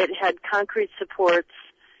it had concrete supports.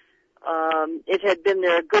 It had been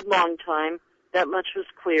there a good long time. That much was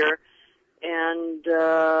clear, and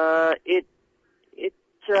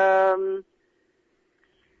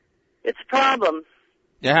it's a problem.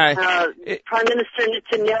 Yeah. Prime Minister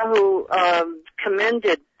Netanyahu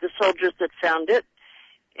commended the soldiers that found it,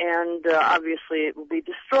 and obviously it will be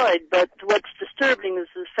destroyed. But what's disturbing is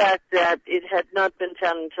the fact that it had not been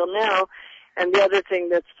found until now, and the other thing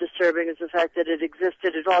that's disturbing is the fact that it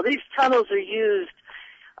existed at all. These tunnels are used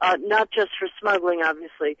not just for smuggling,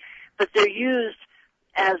 obviously, but they're used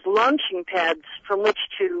as launching pads from which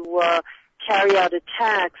to carry out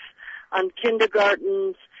attacks on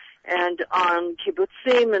kindergartens and on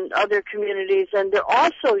kibbutzim and other communities. And they're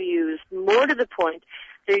also used, more to the point,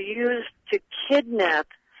 they're used to kidnap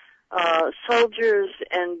soldiers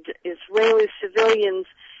and Israeli civilians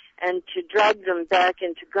and to drag them back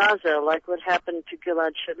into Gaza, like what happened to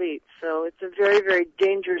Gilad Shalit. So it's a very, very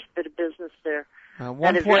dangerous bit of business there,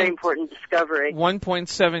 and a very important discovery.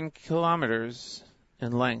 1.7 kilometers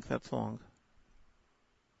in length. That's long.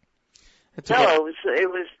 It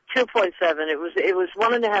was 2.7. It was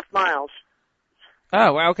 1.5 miles.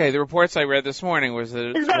 Oh, okay. The reports I read this morning was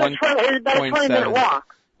that it's about a 20-minute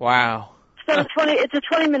walk. Wow. It's a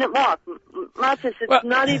 20-minute walk, Matis. It's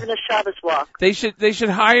not even a Shabbos walk. They should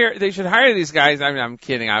hire these guys. I mean, I'm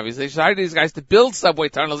kidding, obviously. They should hire these guys to build subway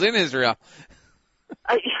tunnels in Israel.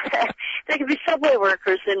 They could be subway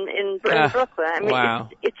workers in Brooklyn. I mean, wow.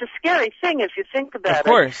 It's a scary thing if you think about it. Of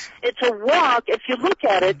course. It's a walk. If you look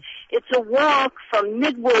at it, it's a walk from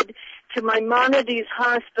Midwood to Maimonides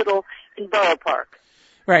Hospital in Borough Park.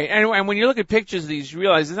 Right, and when you look at pictures of these, you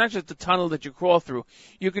realize it's not just a tunnel that you crawl through.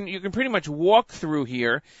 You can pretty much walk through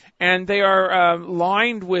here, and they are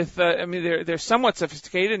lined with. I mean, they're somewhat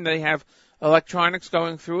sophisticated, and they have electronics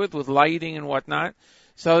going through it with lighting and whatnot.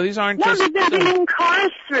 So these aren't just. No, they've been in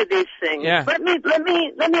cars through these things. Yeah. Let me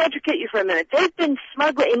educate you for a minute. They've been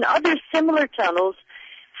smuggling in other similar tunnels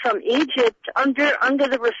from Egypt under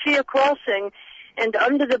the Rafia crossing. And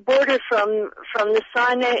under the border from the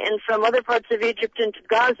Sinai and from other parts of Egypt into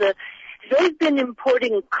Gaza, they've been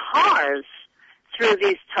importing cars through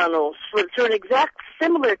these tunnels. Through an exact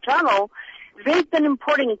similar tunnel, they've been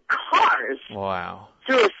importing cars wow.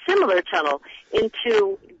 through a similar tunnel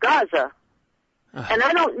into Gaza. And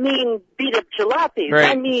I don't mean beat-up jalopies.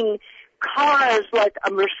 Right. I mean cars like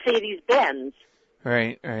a Mercedes-Benz.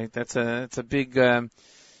 Right. That's a big.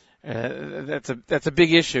 That's a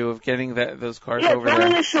big issue of getting those cars over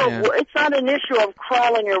there. It's not an issue of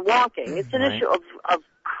crawling or walking. It's an issue of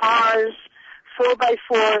cars,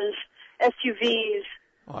 4x4s, SUVs.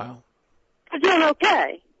 Wow. They're doing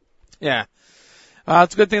okay. Yeah.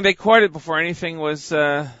 It's a good thing they caught it before anything was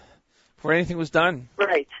done.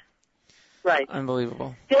 Right.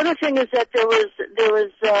 Unbelievable. The other thing is that there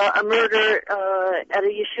was a murder at a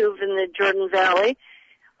yeshuv in the Jordan Valley.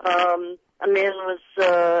 A man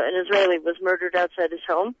an Israeli was murdered outside his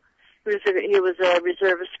home. He was a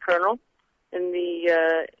reservist colonel in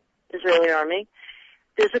the Israeli army.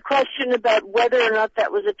 There's a question about whether or not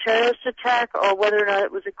that was a terrorist attack or whether or not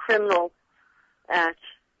it was a criminal act.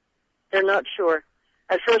 They're not sure.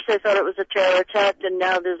 At first they thought it was a terror attack, and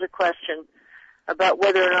now there's a question about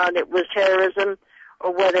whether or not it was terrorism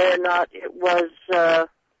or whether or not it was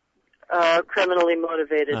criminally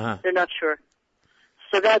motivated. Uh-huh. They're not sure.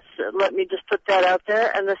 So let me just put that out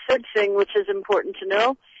there. And the third thing, which is important to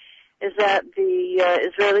know, is that the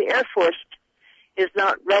Israeli Air Force is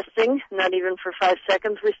not resting, not even for 5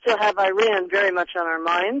 seconds. We still have Iran very much on our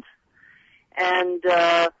minds. And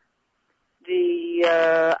the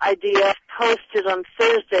IDF posted on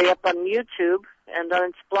Thursday up on YouTube and on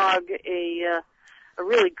its blog a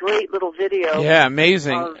really great little video. Yeah,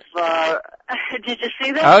 amazing. Did you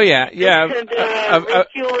see that? Oh, yeah.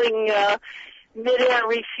 Refueling, mid-air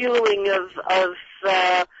refueling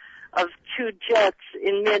of two jets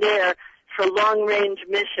in mid-air for long-range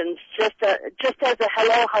missions. Just as a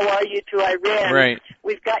hello, how are you to Iran? Right.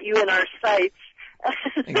 We've got you in our sights.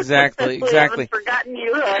 Exactly. We haven't forgotten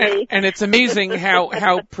you, honey. And it's amazing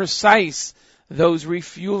how precise those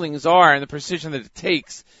refuelings are and the precision that it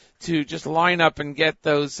takes to just line up and get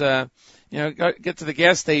those, get to the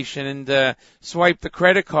gas station and swipe the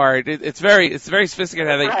credit card. It's very sophisticated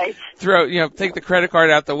how they take the credit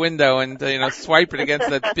card out the window and swipe it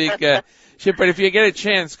against that big ship. But if you get a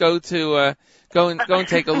chance, go and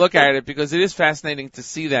take a look at it, because it is fascinating to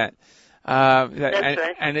see that.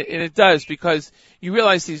 And it does, because you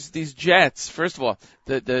realize these jets, first of all,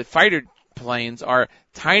 the fighter planes are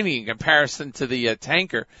tiny in comparison to the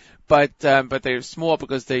tanker, but they're small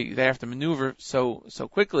because they have to maneuver so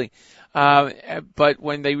quickly. But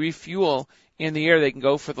when they refuel in the air, they can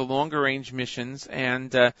go for the longer range missions,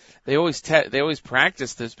 and they always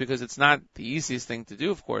practice this, because it's not the easiest thing to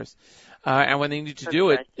do, of course. And when they need to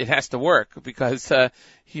do it, it has to work, because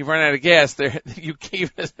you run out of gas. You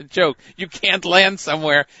keep as a joke. You can't land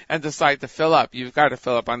somewhere and decide to fill up. You've got to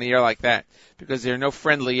fill up on the air like that, because there are no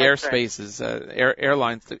friendly airspaces,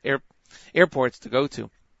 airports to go to.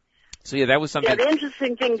 So yeah, that was something. Yeah, the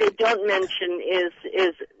interesting thing they don't mention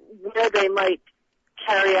is where they might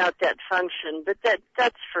carry out that function. But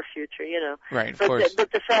that's for future, you know. Right, of course.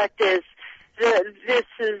 But the fact is, this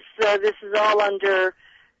is all under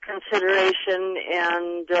consideration,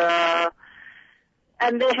 and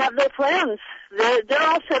they have their plans. They're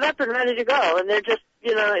all set up and ready to go, and they're just,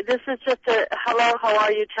 you know, this is just a hello, how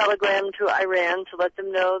are you telegram to Iran to let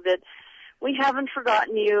them know that we haven't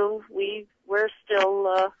forgotten you. We're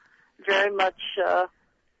still very much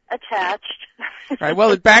attached. Right.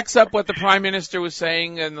 Well, it backs up what the Prime Minister was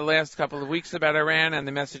saying in the last couple of weeks about Iran and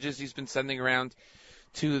the messages he's been sending around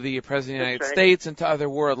to the President of the United States and to other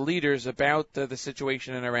world leaders about the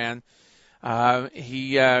situation in Iran. I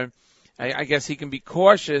guess he can be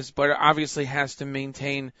cautious, but obviously has to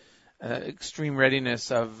maintain extreme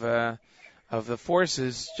readiness of the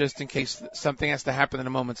forces just in case something has to happen at a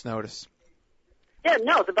moment's notice. Yeah,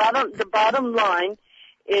 no, the bottom line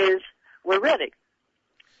is we're ready.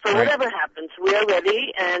 For whatever happens, we are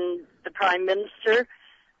ready, and the Prime Minister,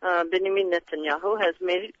 Benjamin Netanyahu, has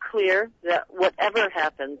made it clear that whatever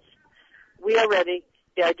happens, we are ready,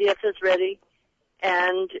 the IDF is ready,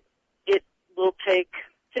 and it will take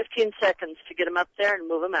 15 seconds to get them up there and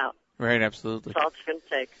move them out. Right, absolutely. That's all it's going to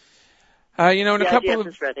take.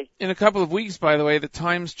 In a couple of weeks, by the way, the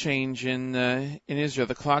times change in Israel.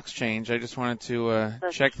 The clocks change. I just wanted to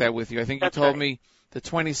check that with you. I think you told me the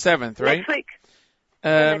 27th, right? Next week.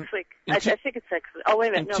 Next week. I think it's next week. Oh, wait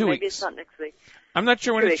a minute. No, maybe it's not next week. I'm not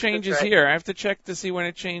sure when it changes here. I have to check to see when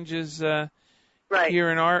it changes here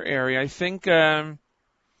in our area. I think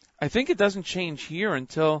it doesn't change here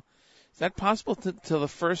until, is that possible, till the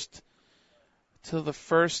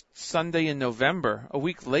first Sunday in November, a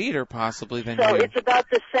week later possibly than so here. It's about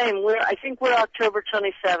the same. I think we're October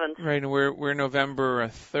 27th. Right, and we're November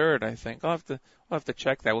 3rd, I think. We'll have to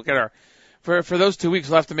check that. We'll get our for those 2 weeks.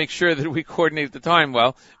 We'll have to make sure that we coordinate the time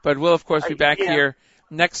well. But we'll of course be back here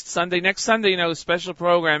next Sunday. Next Sunday, you know, special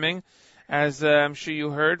programming, as I'm sure you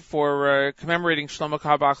heard, for commemorating Shlomo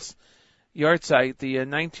Carlebach's yahrzeit, the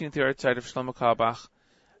 19th yahrzeit of Shlomo Carlebach.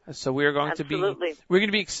 So we're going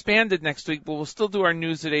to be expanded next week, but we'll still do our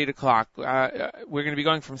news at 8 o'clock. We're going to be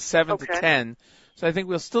going from 7 to 10. So I think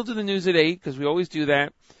we'll still do the news at 8 because we always do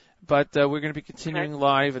that. But we're going to be continuing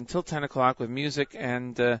live until 10 o'clock with music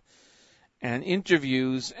and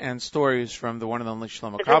interviews and stories from the one and only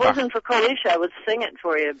Shlomo Carlebach. If it wasn't for Kolisha, I would sing it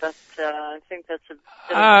for you, but I think that's a bit of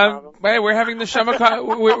a problem. Well, we're having the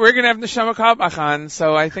we're going to have the Shlomo Carlebach on,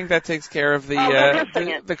 so I think that takes care of the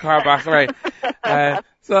Carlebach, right?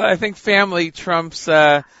 So I think family trumps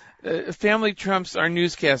our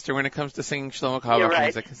newscaster when it comes to singing Shlomo Carlebach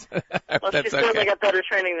music. Well, she's certainly got better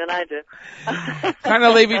training than I do.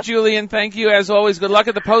 Chana Levi Julian, thank you as always. Good luck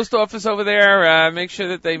at the post office over there. Make sure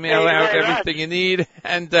that they mail out everything you need.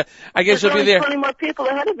 And I guess you'll be there. 20 more people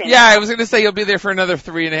ahead of me. Yeah, I was going to say you'll be there for another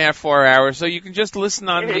 3.5, 4 hours. So you can just listen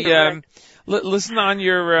on the listen on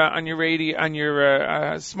your radio, on your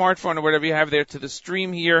smartphone or whatever you have there to the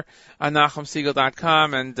stream here on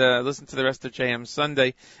NachumSiegel.com and listen to the rest of JM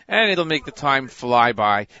Sunday, and it'll make the time fly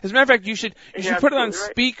by. As a matter of fact, you should put it on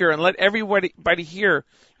speaker and let everybody hear,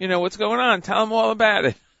 you know, what's going on. Tell them all about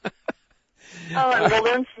it. And we'll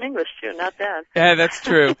learn some English too. Not bad. Yeah, that's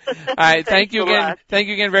true. All right, thank you again. Thank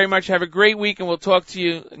you again very much. Have a great week, and we'll talk to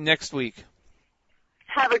you next week.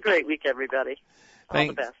 Have a great week, everybody. All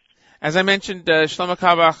the best. As I mentioned, Shlomo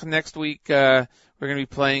Carlebach next week, we're going to be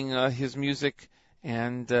playing his music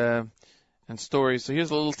and stories. So here's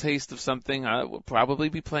a little taste of something. We'll probably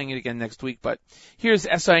be playing it again next week. But here's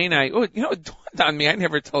S.I.N.I. Oh, you know, it dawned on me. I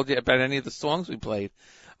never told you about any of the songs we played.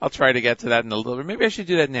 I'll try to get to that in a little bit. Maybe I should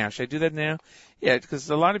do that now. Should I do that now? Yeah, because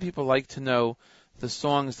a lot of people like to know the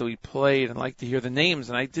songs that we played and like to hear the names,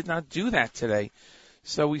 and I did not do that today.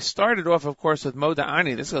 So we started off, of course, with Moda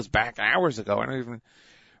Ani. This goes back hours ago. I don't even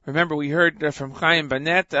remember. We heard from Chaim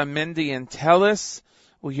Banet, Mendy and Tellis.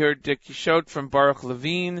 We heard Kishot from Baruch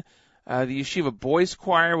Levine, the Yeshiva Boys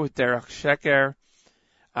Choir with Derek Sheker,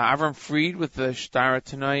 Avram Fried with the Shtara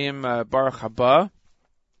Tanoim, Baruch Haba.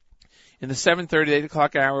 In the 7:30, 8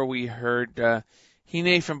 o'clock hour, we heard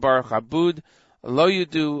Hine from Baruch Abud, Lo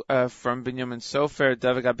Yudu from Binyamin Sofer,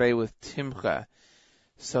 David Abe with Timcha.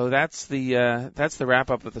 So that's the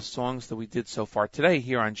wrap up of the songs that we did so far today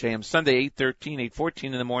here on JM Sunday, 8:13,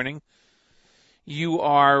 8:14 in the morning. You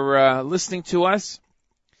are listening to us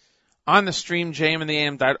on the stream,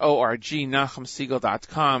 jmandtheam.org,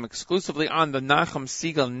 NachumSiegel.com, exclusively on the Nachum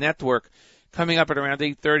Siegel Network. Coming up at around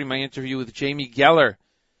 8:30, my interview with Jamie Geller,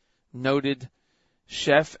 noted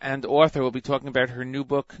chef and author. We'll be talking about her new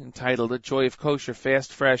book entitled The Joy of Kosher,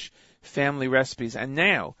 Fast, Fresh Family Recipes. And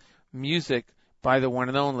now, music by the one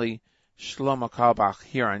and only Shlomo Carlebach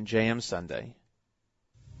here on JM Sunday.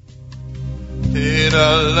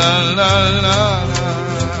 Israel,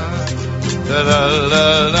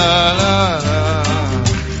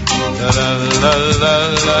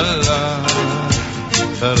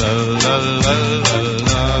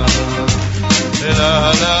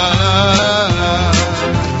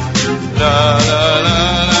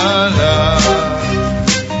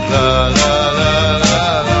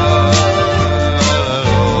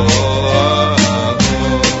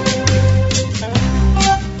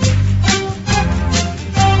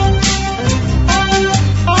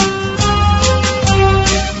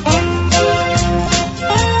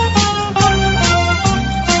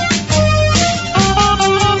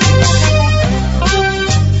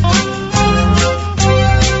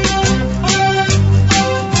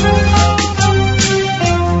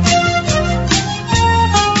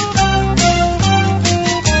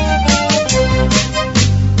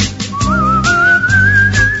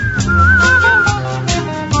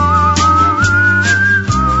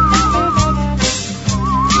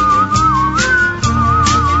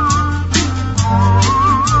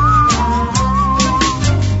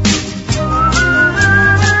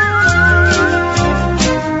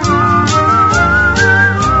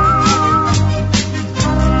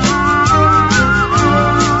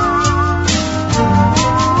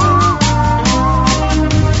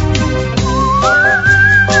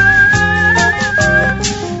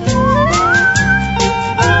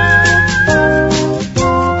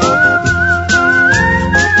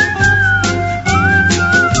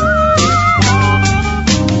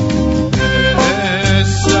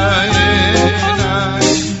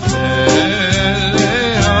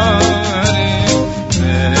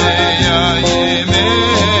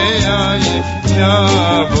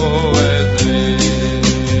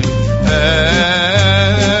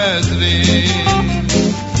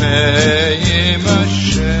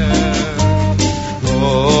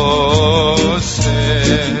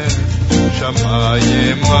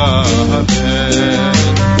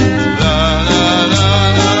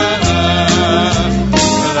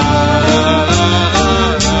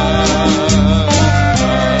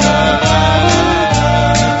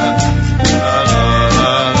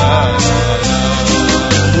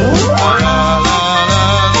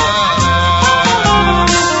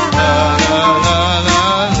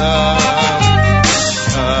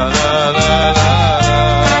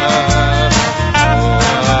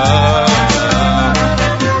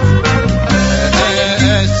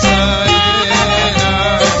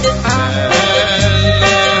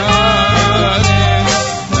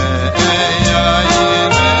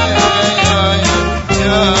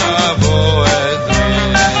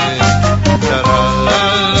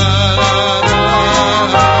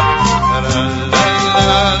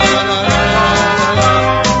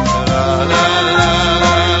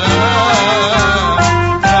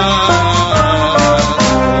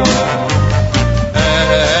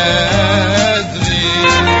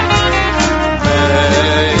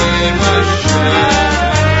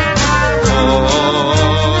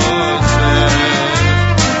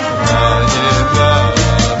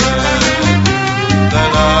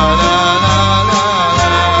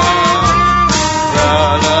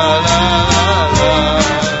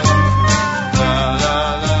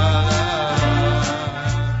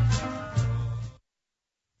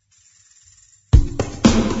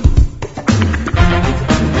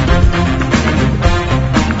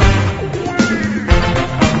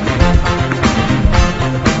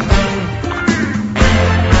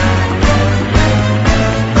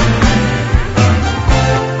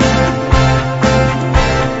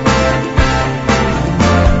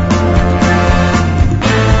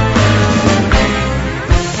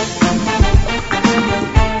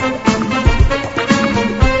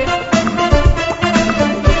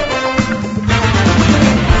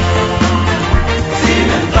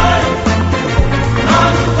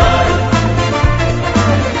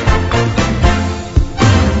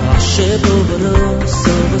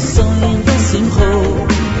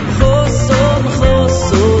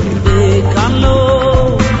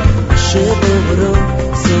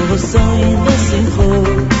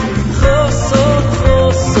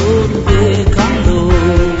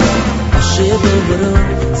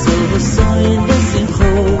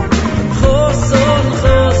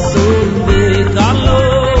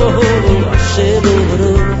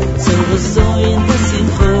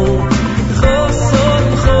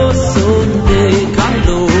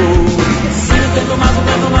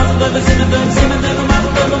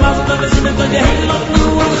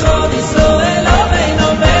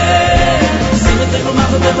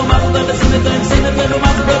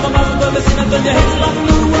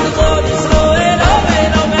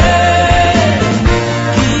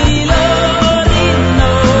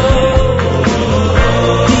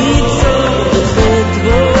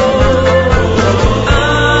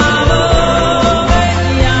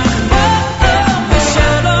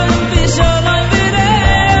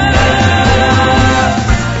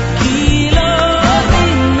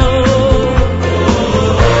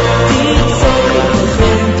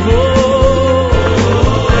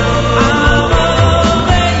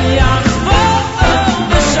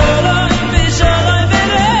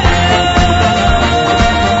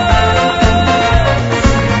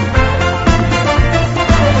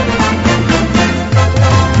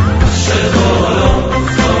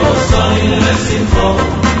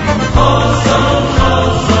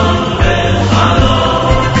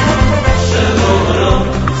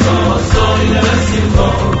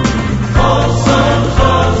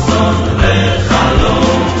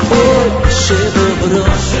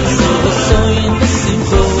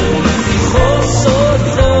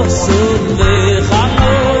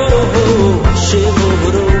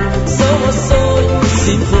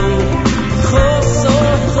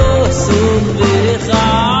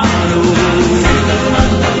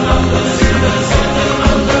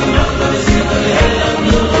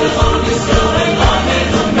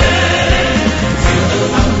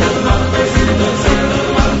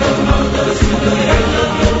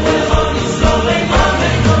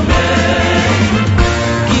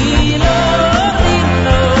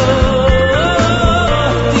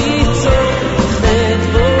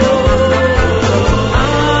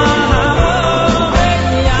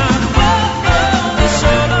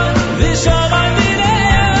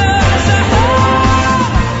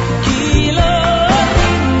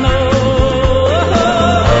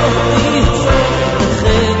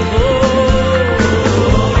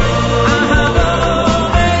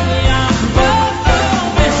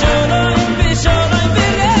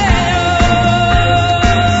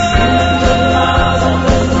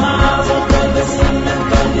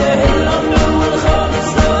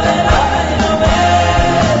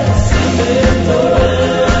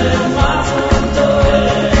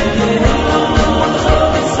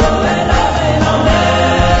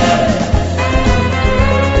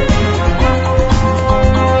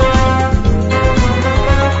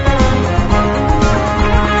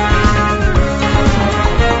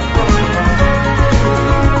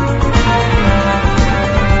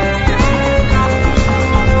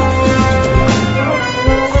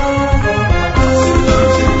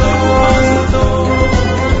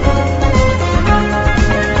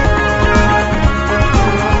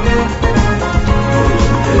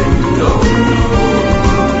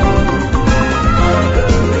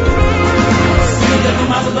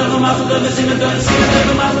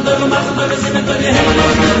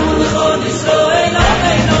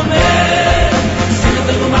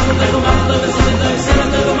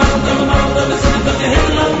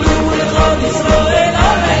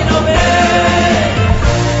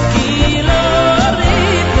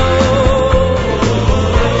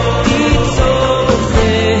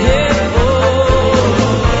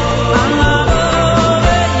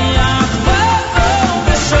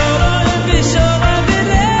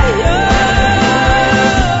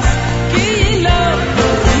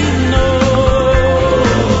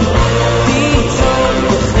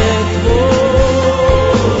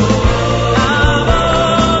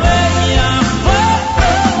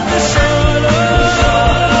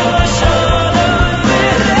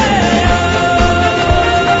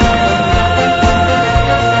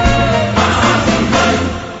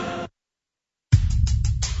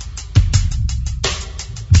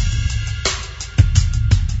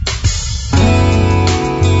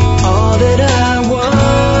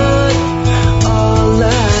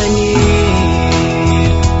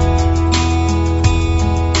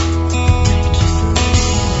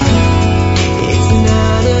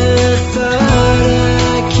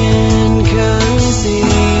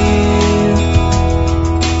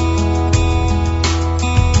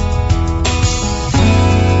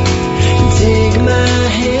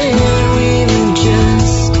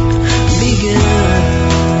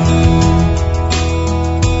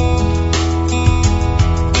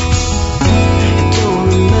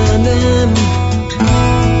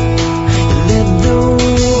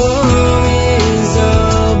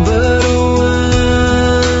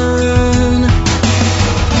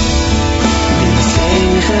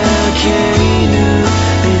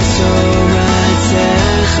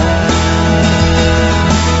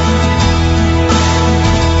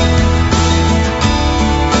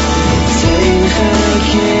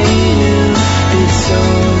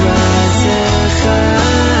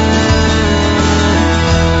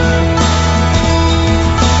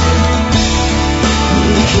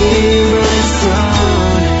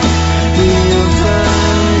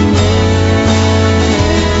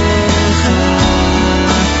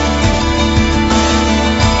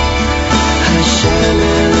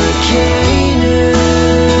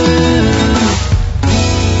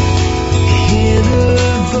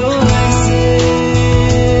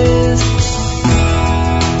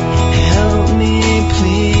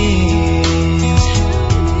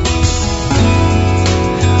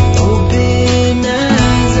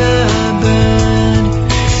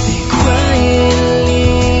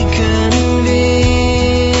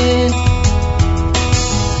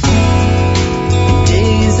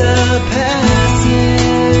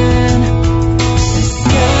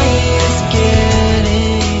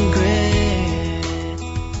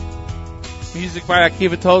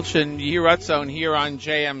 Akiva Tolchin, Yiratzon here on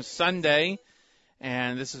JM Sunday.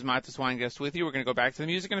 And this is Matis Weingast with you. We're going to go back to the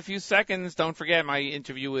music in a few seconds. Don't forget my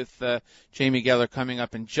interview with Jamie Geller coming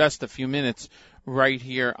up in just a few minutes right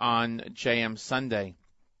here on JM Sunday.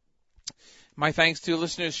 My thanks to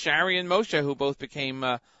listeners Shari and Moshe, who both became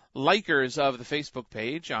likers of the Facebook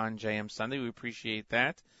page on JM Sunday. We appreciate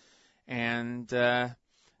that. And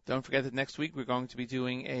don't forget that next week we're going to be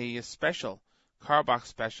doing a special, Carbox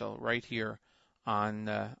special, right here on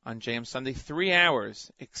JM Sunday, 3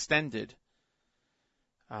 hours extended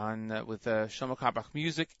with Shlomo Carbox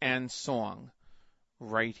music and song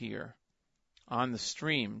right here on the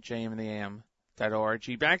stream,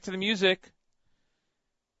 jmintheam.org. Back to the music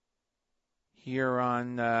here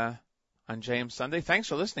on JM Sunday. Thanks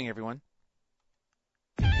for listening, everyone.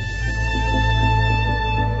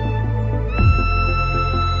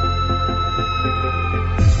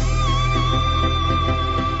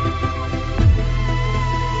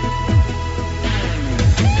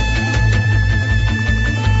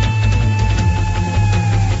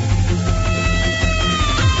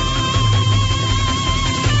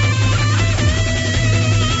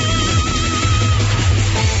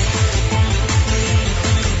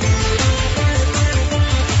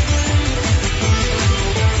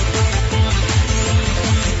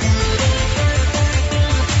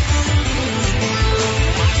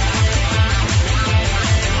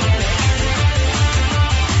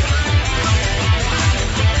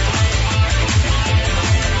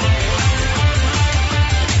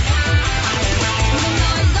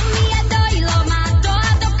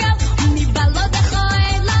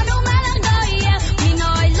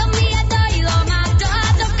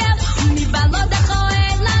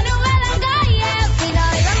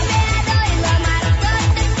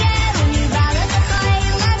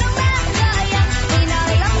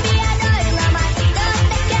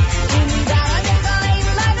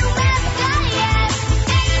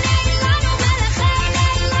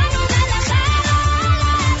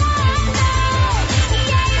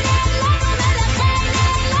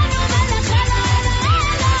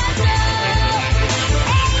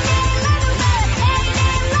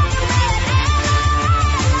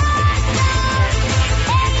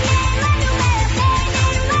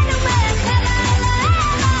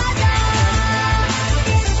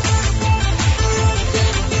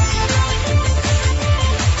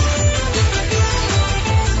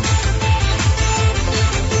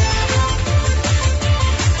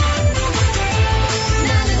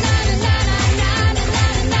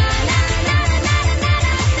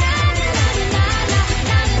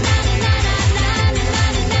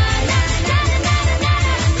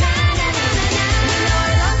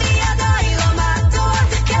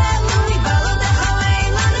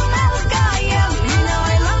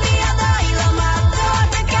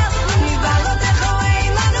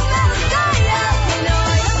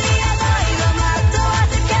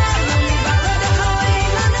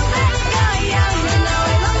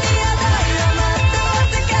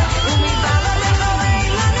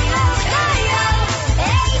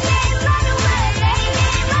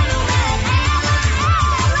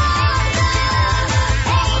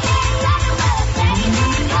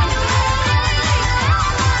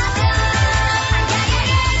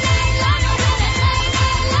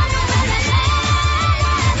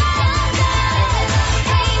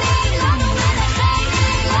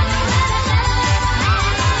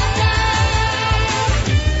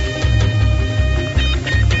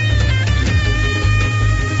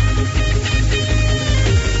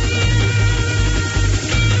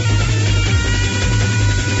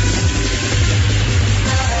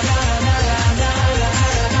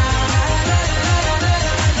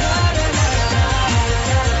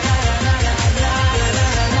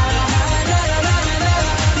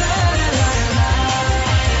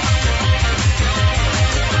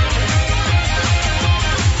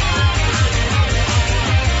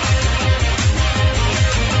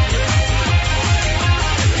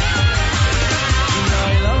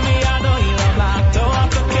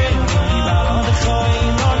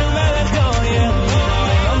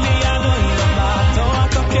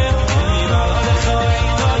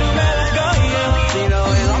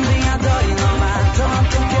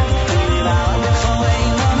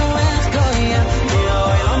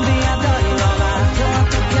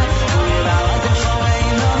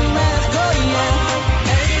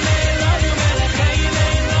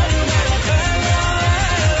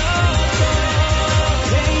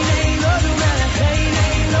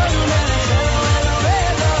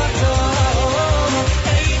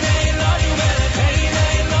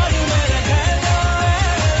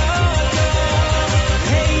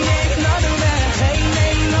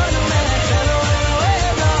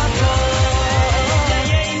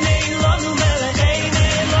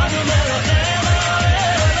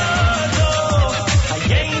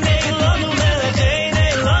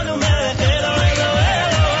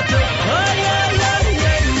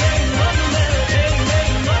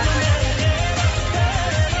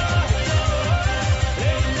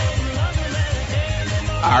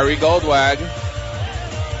 Ari Goldwag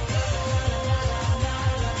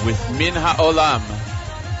with Min HaOlam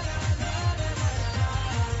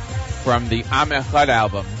from the Am Echad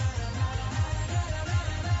album.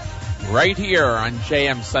 Right here on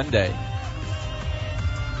JM Sunday.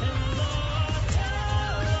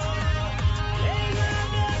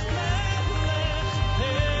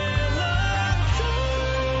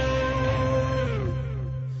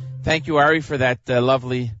 Thank you, Ari, for that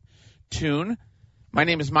lovely tune. My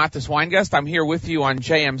name is Matis Weingast. I'm here with you on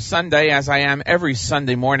JM Sunday, as I am every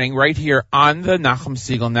Sunday morning, right here on the Nachum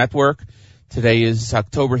Segal Network. Today is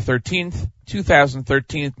October 13th,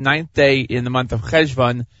 2013, 9th day in the month of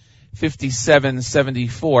Cheshvan,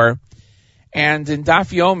 5774. And in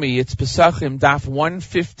Daf Yomi, it's Pesachim, Daf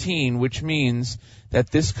 115, which means that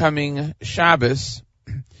this coming Shabbos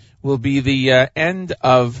will be the end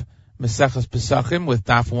of Maseches Pesachim with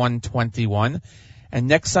Daf 121. And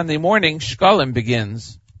next Sunday morning, Shkolim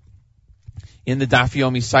begins in the Daf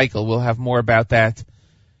Yomi cycle. We'll have more about that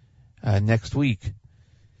next week.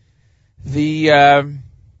 The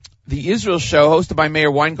Israel Show, hosted by Meir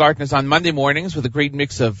Weingarten, is on Monday mornings with a great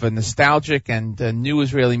mix of nostalgic and new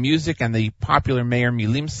Israeli music and the popular Meir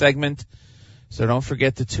Milim segment. So don't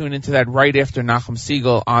forget to tune into that right after Nachum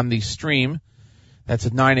Segal on the stream. That's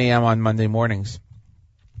at 9 a.m. on Monday mornings.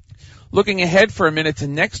 Looking ahead for a minute to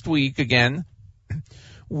next week again,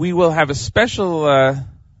 we will have a special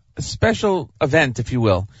event, if you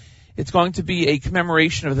will. It's going to be a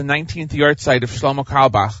commemoration of the 19th yahrzeit of Shlomo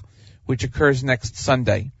Carlebach, which occurs next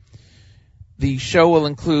Sunday. The show will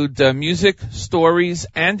include music, stories,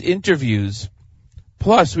 and interviews.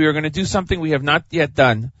 Plus, we are going to do something we have not yet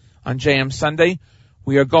done on JM Sunday.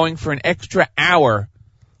 We are going for an extra hour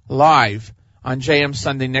live on JM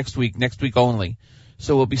Sunday next week only.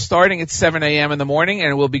 So we'll be starting at 7 a.m. in the morning,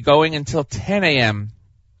 and we'll be going until 10 a.m.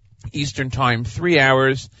 Eastern Time, 3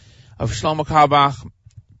 hours of Shlomo Carlebach,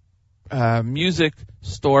 music,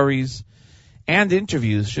 stories, and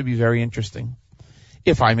interviews. Should be very interesting,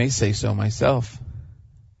 if I may say so myself.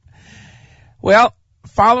 Well,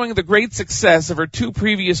 following the great success of her two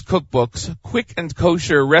previous cookbooks, Quick and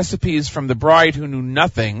Kosher Recipes from the Bride Who Knew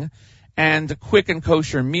Nothing and Quick and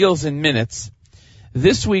Kosher Meals in Minutes,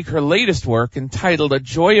 this week her latest work, entitled A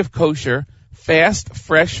Joy of Kosher, Fast,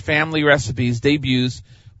 Fresh Family Recipes, debuts,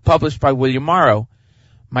 published by William Morrow.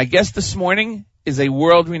 My guest this morning is a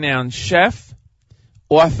world-renowned chef,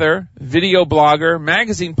 author, video blogger,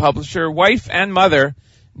 magazine publisher, wife, and mother,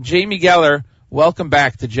 Jamie Geller. Welcome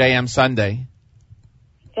back to JM Sunday.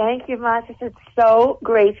 Thank you, Matis. It's so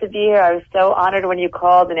great to be here. I was so honored when you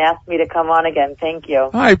called and asked me to come on again. Thank you.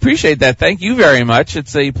 Oh, I appreciate that. Thank you very much.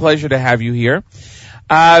 It's a pleasure to have you here.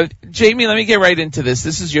 Jamie, let me get right into this.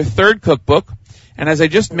 This is your third cookbook, and as I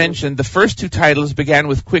just mentioned, the first two titles began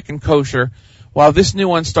with Quick and Kosher, while this new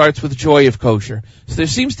one starts with Joy of Kosher. So there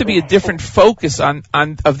seems to be a different focus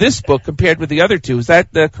of this book compared with the other two. Is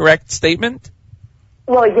that the correct statement?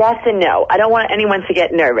 Well, yes and no. I don't want anyone to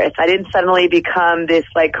get nervous. I didn't suddenly become this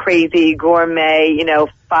crazy gourmet,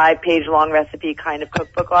 5-page long recipe kind of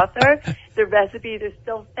cookbook author. The recipes are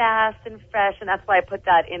still fast and fresh, and that's why I put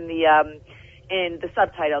that in the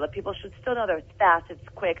subtitle, that people should still know that it's fast, it's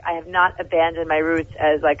quick. I have not abandoned my roots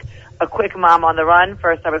as a quick mom on the run.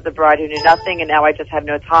 First I was the bride who knew nothing, and now I just have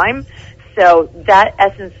no time. So that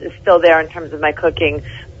essence is still there in terms of my cooking,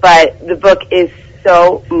 but the book is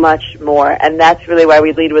so much more, and that's really why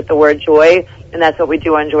we lead with the word joy, and that's what we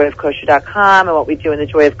do on joyofkosher.com and what we do in the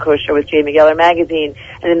Joy of Kosher with Jamie Geller magazine.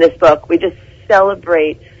 And in this book, we just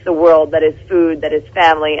celebrate the world that is food, that is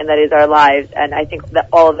family, and that is our lives. And I think that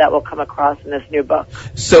all of that will come across in this new book.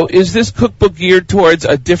 So is this cookbook geared towards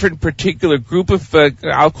a different particular group of,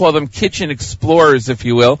 I'll call them kitchen explorers, if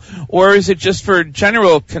you will, or is it just for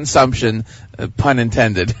general consumption, pun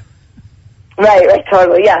intended? Right,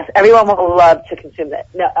 totally, yes. Everyone will love to consume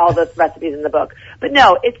all those recipes in the book. But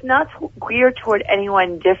no, it's not geared toward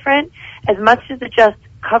anyone different as much as it just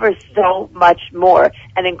covers so much more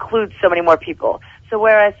and includes so many more people. So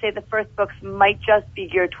whereas, say, the first books might just be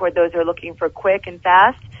geared toward those who are looking for quick and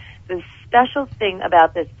fast, the special thing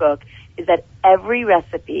about this book is that every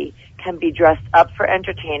recipe can be dressed up for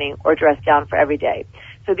entertaining or dressed down for every day.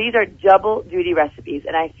 So these are double duty recipes,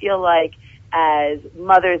 and I feel like as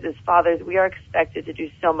mothers, as fathers, we are expected to do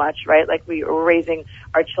so much, right? Like we are raising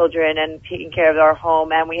our children and taking care of our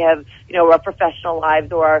home, and we have, our professional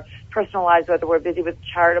lives or our personal lives, whether we're busy with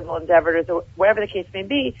charitable endeavors or whatever the case may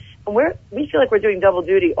be. And we feel like we're doing double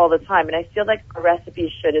duty all the time, and I feel like our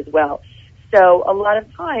recipes should as well. So a lot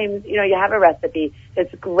of times, you have a recipe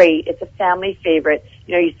that's great. It's a family favorite.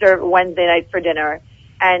 You serve Wednesday night for dinner,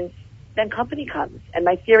 and then company comes. And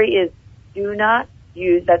my theory is do not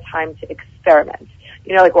use that time to experiment.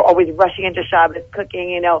 You know, like we're always rushing into Shabbos cooking,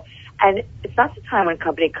 you know, and it's not the time when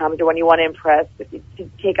company comes or when you want to impress, to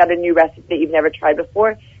take out a new recipe that you've never tried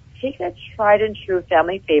before. Take that tried and true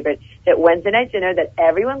family favorite, that Wednesday night dinner that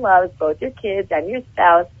everyone loves, both your kids and your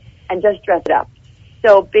spouse, and just dress it up.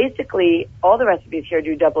 So basically, all the recipes here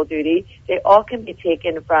do double duty. They all can be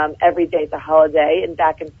taken from every day to holiday and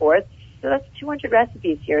back and forth. So that's 200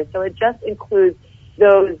 recipes here. So it just includes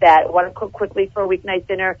those that want to cook quickly for a weeknight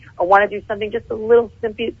dinner or want to do something just a little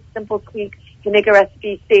simple tweak to make a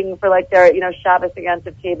recipe sing for like their, you know, Shabbos against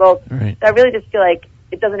the table. Right. So I really just feel like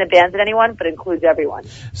it doesn't abandon anyone, but includes everyone.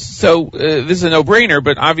 So this is a no-brainer,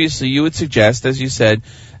 but obviously you would suggest, as you said,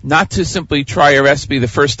 not to simply try a recipe the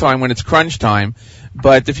first time when it's crunch time,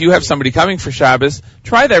 but if you have somebody coming for Shabbos,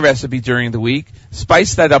 try that recipe during the week,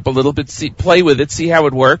 spice that up a little bit, play with it, see how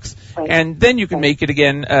it works, right. And then you can make it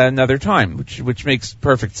again another time, which makes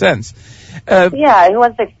perfect sense. Yeah, who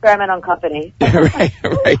wants to experiment on company?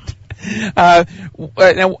 Right. Now,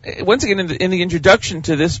 once again, in the introduction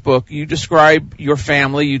to this book, you describe your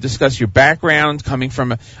family, you discuss your background, coming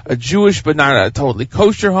from a Jewish but not a totally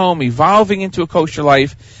kosher home, evolving into a kosher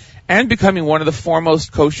life, and becoming one of the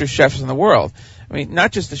foremost kosher chefs in the world. I mean,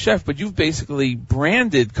 not just a chef, but you've basically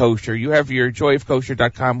branded kosher. You have your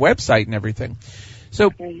joyofkosher.com website and everything. So,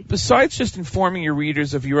 besides just informing your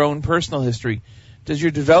readers of your own personal history, does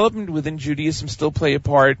your development within Judaism still play a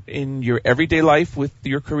part in your everyday life with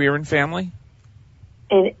your career and family?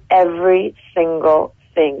 In every single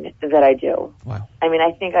thing that I do. Wow. I mean,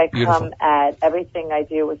 I think I Beautiful. come at everything I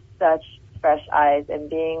do with such fresh eyes, and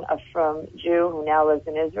being a frum Jew who now lives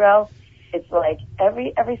in Israel, it's like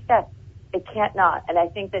every step. It can't not. And I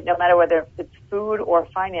think that no matter whether it's food or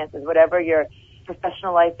finances, whatever your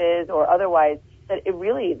professional life is or otherwise, that it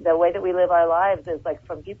really, the way that we live our lives is like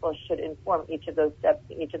from people should inform each of those steps,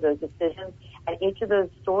 each of those decisions, and each of those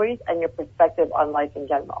stories and your perspective on life in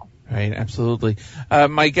general. Right, absolutely.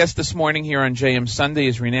 My guest this morning here on JM Sunday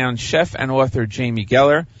is renowned chef and author Jamie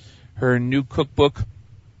Geller. Her new cookbook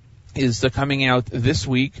is coming out this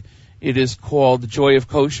week. It is called Joy of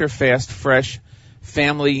Kosher, Fast, Fresh,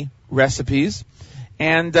 Family Recipes.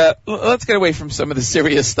 And let's get away from some of the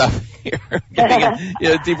serious stuff here.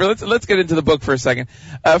 Getting deeper. Let's get into the book for a second.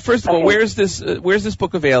 First of all, where's this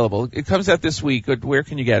book available? It comes out this week. Where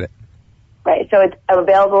can you get it? Right, so it's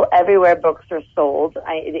available everywhere books are sold.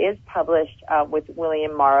 It is published with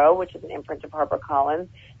William Morrow, which is an imprint of HarperCollins.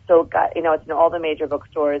 So it's in all the major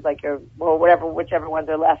bookstores, like whichever ones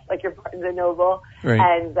are left, like your Barnes and Noble, right.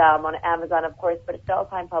 And on Amazon, of course. But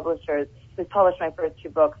Felltime Publishers, who's published my first two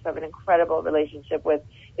books, I have an incredible relationship with,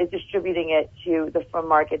 is distributing it to the frum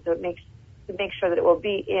market. So it makes sure that it will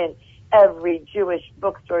be in every Jewish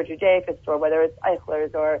bookstore, Judaica store, whether it's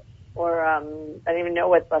Eichler's or I don't even know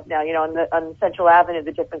what's left now. On Central Avenue,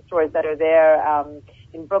 the different stores that are there,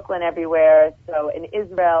 in Brooklyn, everywhere. So in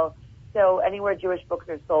Israel. So anywhere Jewish books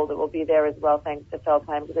are sold, it will be there as well, thanks to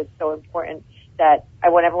Felltime, because it's so important that I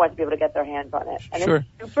want everyone to be able to get their hands on it. And sure.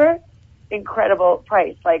 It's super incredible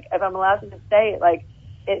price. Like, if I'm allowed to just say it, like,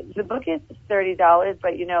 the book is $30,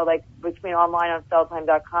 but, between online on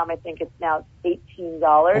Felltime.com, I think it's now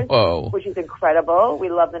 $18, Whoa. Which is incredible. We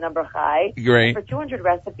love the number high. Great. For 200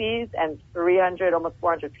 recipes and 300, almost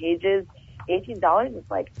 400 pages, $18 is,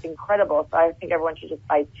 incredible. So I think everyone should just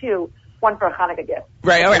buy two. One for a Hanukkah gift.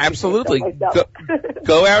 Right, absolutely.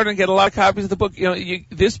 Go out and get a lot of copies of the book.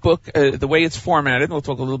 This book, the way it's formatted, and we'll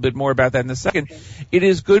talk a little bit more about that in a second, it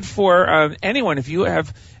is good for anyone.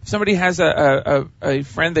 If somebody has a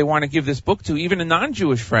friend they want to give this book to, even a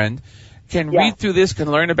non-Jewish friend, can read through this,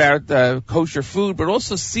 can learn about kosher food, but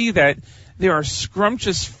also see that there are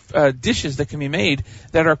scrumptious dishes that can be made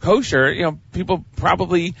that are kosher. People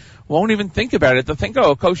probably won't even think about it. They'll think,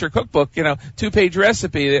 a kosher cookbook, 2-page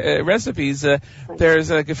recipes. There's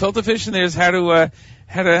a gefilte fish and there's how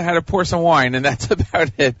to pour some wine, and that's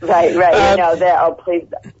about it. Right. Please,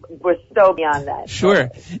 we're so beyond that. Sure.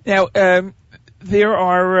 Now,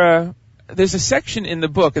 there's a section in the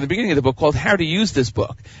book, at the beginning of the book, called How to Use This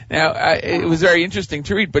Book. Now, it was very interesting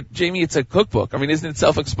to read, but Jamie, it's a cookbook. I mean, isn't it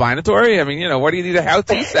self-explanatory? I mean, what do you need a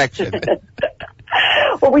how-to section?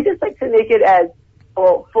 Well, we just like to make it as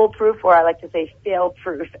foolproof, or I like to say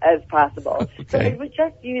fail-proof as possible. Okay. So we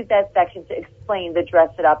just use that section to explain the dress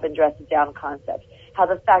it up and dress it down concept. How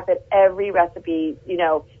the fact that every recipe,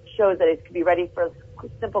 shows that it could be ready for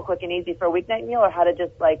simple, quick, and easy for a weeknight meal, or how to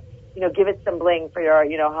just give it some bling for your,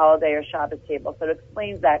 holiday or Shabbos table. So it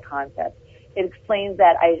explains that concept. It explains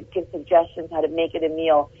that I give suggestions how to make it a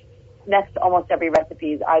meal next to almost every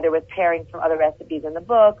recipe, either with pairings from other recipes in the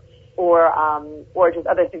book, or just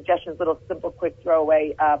other suggestions, little simple, quick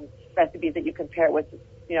throwaway recipes that you can pair with,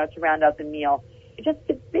 to round out the meal.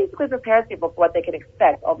 It basically prepares people for what they can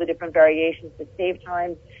expect, all the different variations to save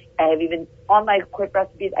time. I have even, on my quick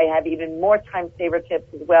recipes, I have even more time saver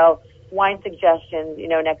tips as well, wine suggestions,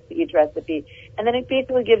 next to each recipe. And then it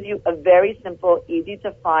basically gives you a very simple, easy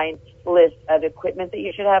to find list of equipment that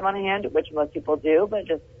you should have on hand, which most people do, but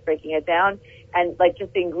just breaking it down. And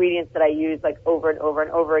just the ingredients that I use over and over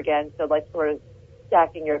and over again. So sort of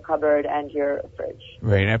stacking your cupboard and your fridge.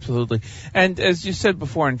 Right, absolutely. And as you said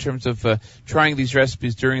before, in terms of trying these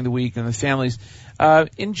recipes during the week and the families,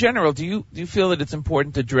 in general, do you feel that it's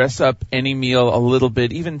important to dress up any meal a little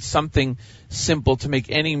bit, even something simple, to make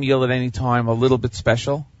any meal at any time a little bit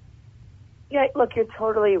special? Yeah, look, you're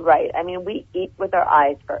totally right. I mean, we eat with our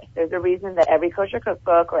eyes first. There's a reason that every kosher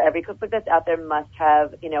cookbook or every cookbook that's out there must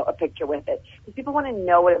have, a picture with it. Because people want to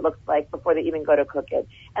know what it looks like before they even go to cook it.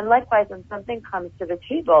 And likewise, when something comes to the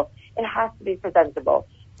table, it has to be presentable.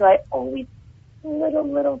 So I always,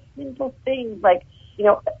 little simple things like,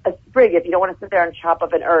 a sprig. If you don't want to sit there and chop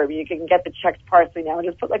up an herb, you can get the checked parsley now and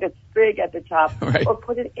just put a sprig at the top. Right. Or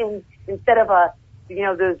put it in, instead of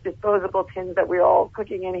those disposable tins that we're all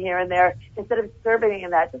cooking in here and there, instead of serving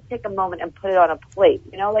in that, just take a moment and put it on a plate.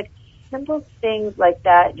 Simple things like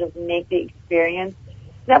that just make the experience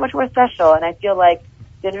that much more special. And I feel like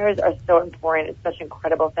dinners are so important. It's such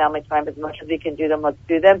incredible family time. As much as we can do them, let's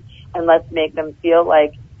do them, and let's make them feel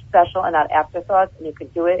like special and not afterthoughts. And you can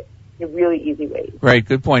do it in really easy ways. Right,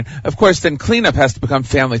 good point. Of course, then cleanup has to become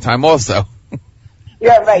family time also.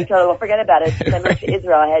 Yeah, right, totally. Well, forget about it. Since I moved to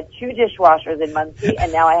Israel, I had 2 dishwashers in Muncie,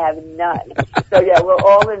 and now I have none. So, yeah, we're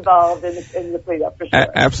all involved in the cleanup, for sure.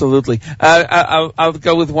 Absolutely. I'll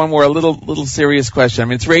go with one more, a little serious question. I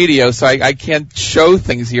mean, it's radio, so I can't show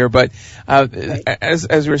things here, but Right. as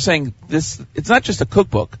we were saying, it's not just a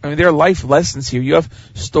cookbook. I mean, there are life lessons here. You have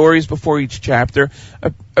stories before each chapter.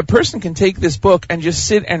 A person can take this book and just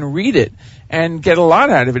sit and read it and get a lot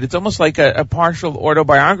out of it. It's almost like a partial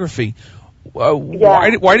autobiography.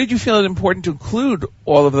 Why did you feel it important to include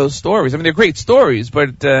all of those stories? I mean, they're great stories,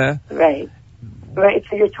 but Right.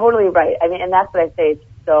 So you're totally right. I mean, and that's what I say. It's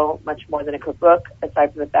so much more than a cookbook,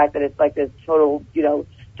 aside from the fact that it's this total,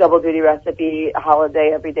 double duty recipe, a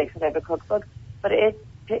holiday, everyday type of cookbook. But it's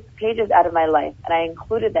pages out of my life, and I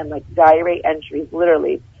included them like diary entries,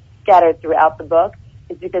 literally scattered throughout the book.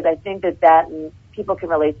 It's because I think that and people can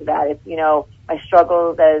relate to that. It's my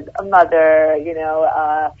struggles as a mother,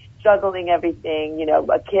 juggling everything,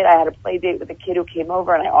 a kid. I had a play date with a kid who came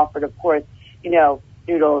over, and I offered, of course,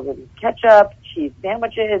 noodles and ketchup, cheese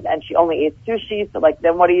sandwiches, and she only ate sushi. So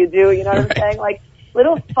then what do? You know what I'm saying?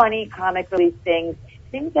 Little funny comic relief things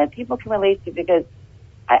that people can relate to, because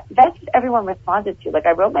that's what everyone responded to.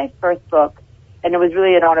 I wrote my first book, and it was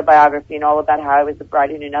really an autobiography and all about how I was the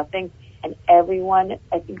bride who knew nothing. And everyone,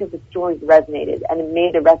 I think that the stories resonated, and it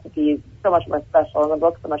made the recipes so much more special, and the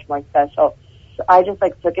book so much more special. So I just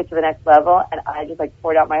took it to the next level, and I just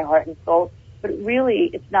poured out my heart and soul. But really,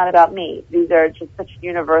 it's not about me. These are just such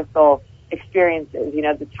universal experiences.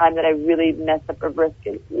 The time that I really messed up a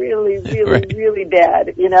brisket, really, Right. really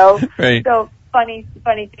bad. Right. So funny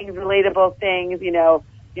things, relatable things.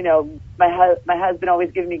 My husband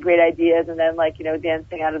always giving me great ideas, and then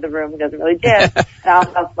dancing out of the room. He doesn't really dance. Now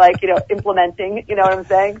I'm implementing. You know what I'm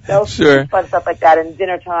saying? So Sure. fun stuff like that. And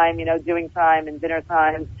dinner time. Doing time and dinner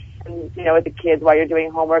time. And, with the kids while you're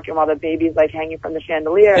doing homework and while the baby's hanging from the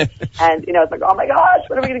chandelier. And, it's oh my gosh,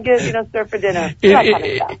 what are we going to get, serve for dinner?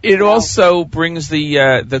 It also brings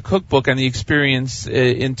the cookbook and the experience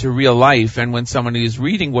into real life. And when someone is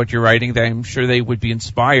reading what you're writing, I'm sure they would be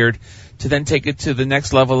inspired to then take it to the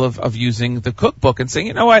next level of using the cookbook and saying,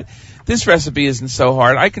 you know what, this recipe isn't so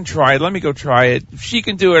hard. I can try it. Let me go try it. If she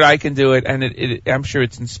can do it, I can do it. And I'm sure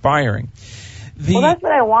it's inspiring. Well, that's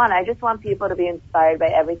what I want. I just want people to be inspired by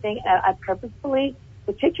everything. And I purposefully,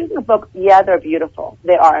 the pictures in the book, yeah, they're beautiful.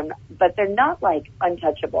 They are, but they're not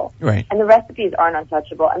untouchable. Right. And the recipes aren't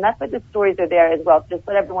untouchable. And that's why the stories are there as well. Just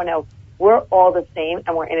let everyone know we're all the same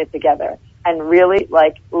and we're in it together. And really,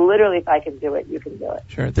 literally, if I can do it, you can do it.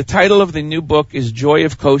 Sure. The title of the new book is Joy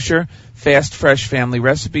of Kosher, Fast, Fresh Family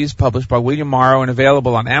Recipes, published by William Morrow and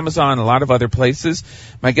available on Amazon and a lot of other places.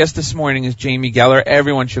 My guest this morning is Jamie Geller.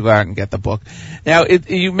 Everyone should go out and get the book. Now,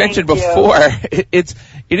 you mentioned before, it's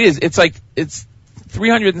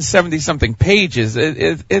 370 something pages.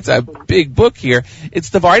 It's a big book here. It's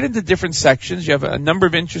divided into different sections. You have a number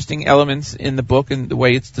of interesting elements in the book and the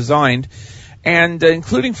way it's designed. And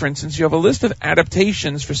including, for instance, you have a list of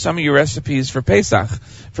adaptations for some of your recipes for Pesach,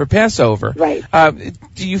 for Passover. Right.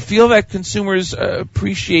 Do you feel that consumers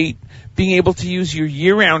appreciate being able to use your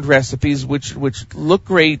year-round recipes, which look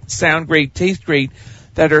great, sound great, taste great,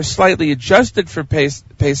 that are slightly adjusted for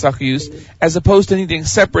Pesach use, as opposed to needing a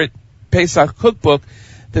separate Pesach cookbook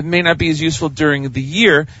that may not be as useful during the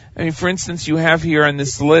year. I mean, for instance, you have here on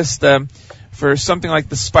this list, for something like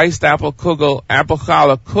the spiced apple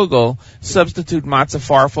challah kugel, substitute matzah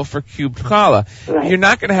farfel for cubed challah. Right. You're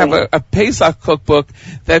not going to have a Pesach cookbook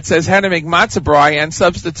that says how to make matzah brai and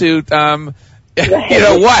substitute, you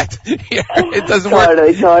know what? It doesn't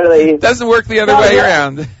work. Totally. It doesn't work the other way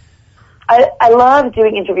around. I love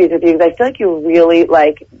doing interviews with you because I feel like you really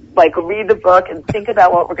like read the book and think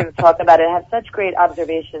about what we're going to talk about and have such great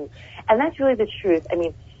observations. And that's really the truth. I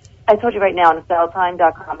mean, I told you right now on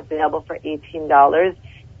selltime.com it's available for $18.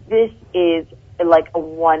 This is like a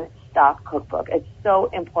one-stop cookbook. It's so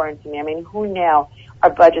important to me. I mean, who now?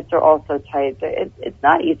 Our budgets are all so tight. It's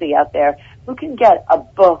not easy out there. Who can get a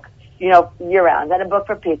book, year-round, and a book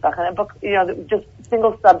for Pesach, and a book, just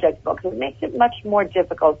single subject books? It makes it much more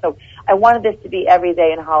difficult. So I wanted this to be every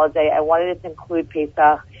day and holiday. I wanted it to include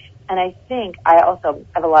Pesach. And I think I also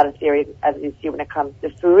have a lot of theories, as you see, when it comes to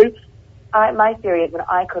food. My theory is when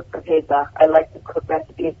I cook for Pesach, I like to cook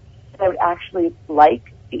recipes that I would actually like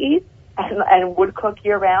to eat and would cook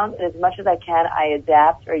year-round. And as much as I can, I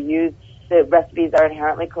adapt or use the recipes that are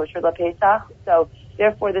inherently kosher la Pesach. So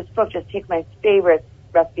therefore, this book just takes my favorite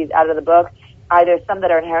recipes out of the book, either some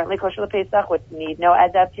that are inherently kosher la Pesach, which need no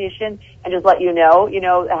adaptation, and just let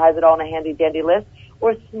it has it all in a handy-dandy list,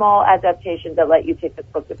 or small adaptations that let you take this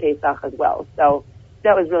book to Pesach as well. So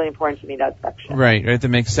that was really important to me, that section. Right, that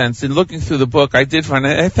makes sense. And looking through the book, I did find,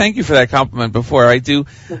 I thank you for that compliment before. I do,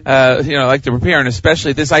 like to prepare, and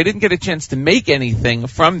especially this. I didn't get a chance to make anything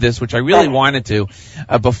from this, which I really wanted to,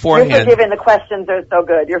 beforehand. You're forgiven. The questions are so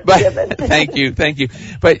good. You're forgiven. Thank you.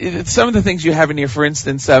 But some of the things you have in here, for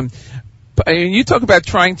instance, you talk about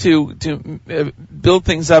trying to build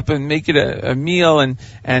things up and make it a meal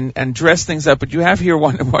and dress things up, but you have here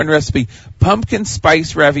one recipe: pumpkin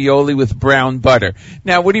spice ravioli with brown butter.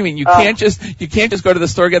 Now, what do you mean? You can't just go to the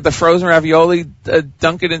store, get the frozen ravioli,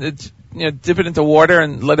 dunk it in, dip it into water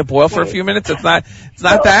and let it boil for a few minutes. It's not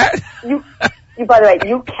that. By the way,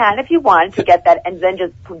 you can if you want to get that, and then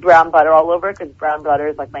just put brown butter all over it, because brown butter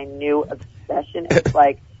is like my new obsession. It's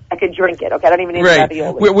like I could drink it. Okay, I don't even need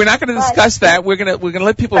ravioli. We're not going to discuss that. We're going to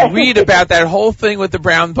let people read about that whole thing with the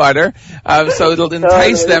brown butter, so it'll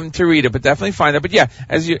entice them to read it. But definitely find that. But yeah,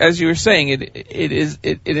 as you were saying,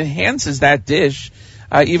 it enhances that dish,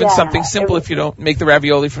 even something simple if you don't make the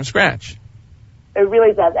ravioli from scratch. It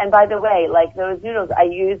really does. And by the way, like those noodles, I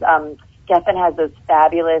use Geffen has those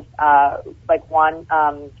fabulous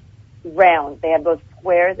rounds. They have both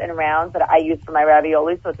squares and rounds that I use for my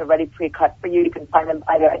ravioli, so it's already pre-cut for you. You can find them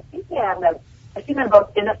either. I've seen them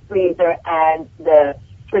both in the freezer and the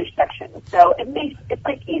fridge section. So it's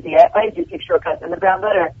like easy. I do take shortcuts, and the brown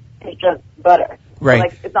butter is just butter.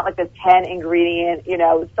 Right. So it's not like this 10 ingredient,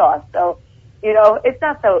 sauce. So, it's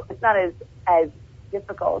not as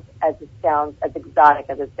difficult as it sounds, as exotic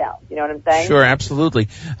as it sounds. You know what I'm saying? Sure, absolutely.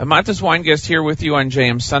 Matis Weingast here with you on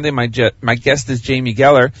JM Sunday. My guest is Jamie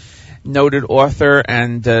Geller, noted author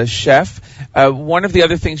and chef. One of the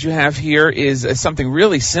other things you have here is something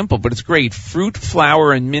really simple, but it's great: fruit,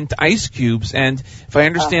 flour, and mint ice cubes. And if I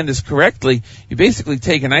understand this correctly, you basically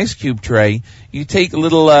take an ice cube tray, you take a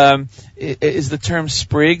little, is the term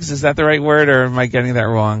sprigs, is that the right word, or am I getting that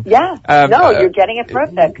wrong? Yeah. You're getting it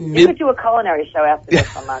perfect. You could do a culinary show after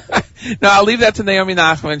this on Monday. No, I'll leave that to Naomi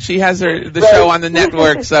Nachman. She has the show on the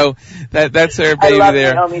network, so that's her baby. I love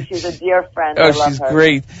there. Naomi. She's a dear friend. Oh, I love she's her.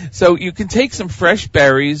 great. So you can take some fresh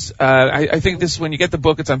berries. I think this, when you get the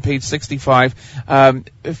book, it's on page 65.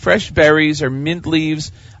 Fresh berries or mint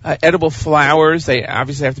leaves, edible flowers. They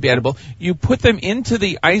obviously have to be edible. You put them into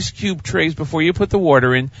the ice cube trays before you put the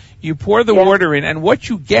water in. You pour the water in, and what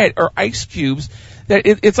you get are ice cubes. That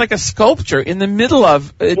it's like a sculpture. In the middle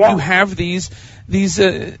of it, you have these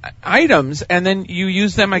items, and then you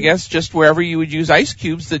use them, I guess, just wherever you would use ice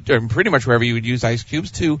cubes, or pretty much wherever you would use ice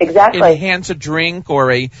cubes to enhance a drink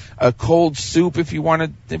or a cold soup if you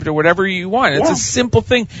wanted, or whatever you want. It's a simple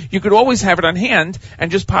thing. You could always have it on hand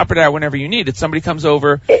and just pop it out whenever you need it. Somebody comes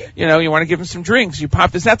over, you want to give them some drinks. You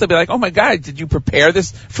pop this out, they'll be like, "Oh my God, did you prepare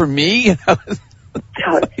this for me?"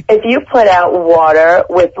 If you put out water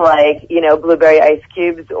with blueberry ice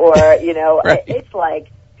cubes or, it's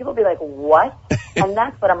like, people be like, what? And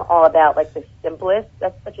that's what I'm all about, like the simplest.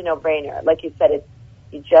 That's such a no-brainer. Like you said,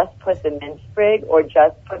 you just put the mint sprig or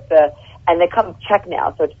just put and they come check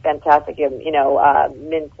now, so it's fantastic. You have,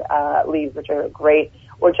 mint leaves, which are great,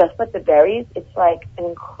 or just put the berries. It's like an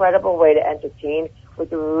incredible way to entertain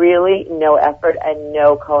with really no effort and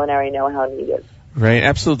no culinary know-how needed. Right,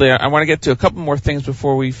 absolutely. I want to get to a couple more things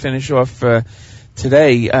before we finish off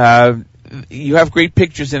today. You have great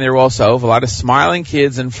pictures in there also of a lot of smiling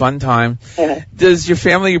kids and fun time. Does your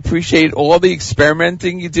family appreciate all the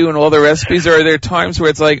experimenting you do and all the recipes, or are there times where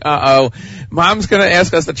it's like, Mom's going to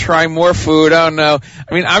ask us to try more food? Oh no.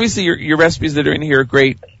 I mean, obviously your recipes that are in here are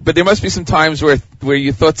great, but there must be some times where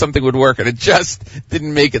you thought something would work and it just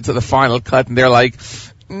didn't make it to the final cut, and they're like,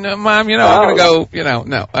 no, Mom, I'm going to go,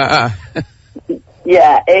 no.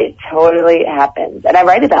 Yeah, it totally happens. And I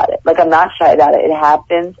write about it. Like, I'm not shy about it. It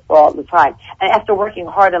happens all the time. And after working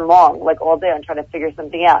hard and long, like all day, I'm trying to figure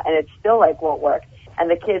something out, and it still, like, won't work. And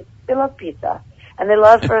the kids, they love pizza. And they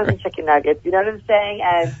love frozen chicken nuggets. You know what I'm saying?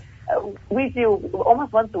 And we do,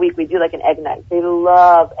 almost once a week, we do, like, an egg night. They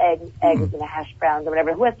love eggs and hash browns or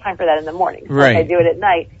whatever. Who has time for that in the morning? So Right. I do it at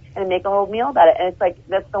night and make a whole meal about it. And it's like,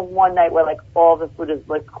 that's the one night where, like, all the food is,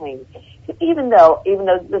 like, clean. Even though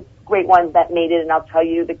this great ones that made it, and I'll tell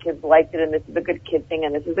you the kids liked it, and this is a good kid thing,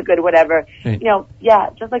 and this is a good whatever. Right.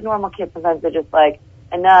 Just like normal kids, sometimes they're just like,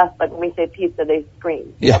 enough. Like when we say pizza, they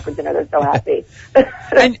scream. For dinner, they're so happy.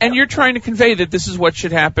 and you're trying to convey that this is what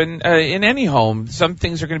should happen in any home. Some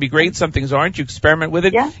things are going to be great, some things aren't. You experiment with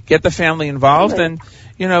it, get the family involved, and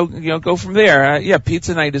go from there.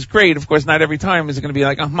 Pizza night is great. Of course, not every time is it going to be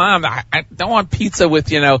like, Mom, I don't want pizza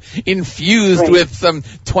with, infused with some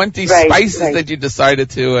 20 spices that you decided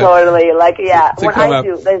to. Totally.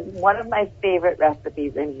 There's one of my favorite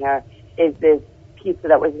recipes in here is this pizza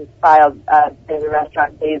that was inspired, there's a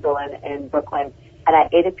restaurant, Basil, in Brooklyn, and I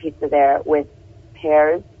ate a pizza there with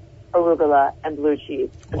pears, arugula, and blue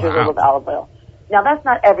cheese, and drizzle of olive oil. Now, that's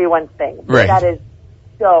not everyone's thing, but that is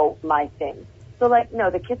so my thing. So,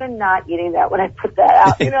 no, the kids are not eating that when I put that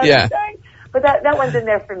out, you know what I'm saying? But that one's in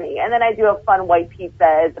there for me. And then I do a fun white pizza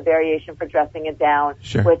as a variation for dressing it down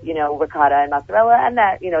with, ricotta and mozzarella. And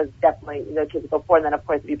that, is definitely, kids go for. And then, of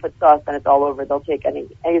course, if you put sauce, then it's all over. They'll take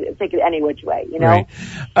it any which way, Right.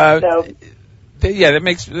 That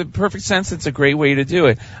makes perfect sense. It's a great way to do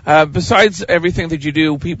it. Besides everything that you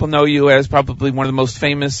do, people know you as probably one of the most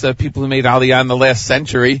famous people who made Aliyah in the last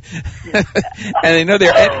century. And they know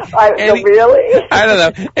really? I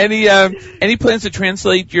don't know. Any plans to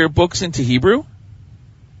translate your books into Hebrew?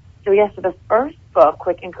 So the first book,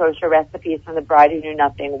 Quick and Kosher Recipes from the Bride Who Knew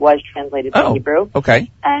Nothing, was translated to Hebrew. Okay.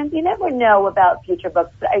 And you never know about future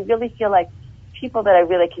books, but I really feel like people that I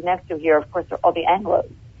really connect to here, of course, are all the Anglos.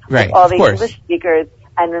 Right, all the English speakers,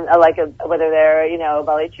 and whether they're,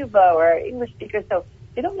 Bali Chuba or English speakers, so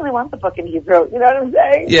they don't really want the book in Hebrew, you know what I'm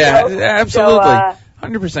saying? Yeah, absolutely.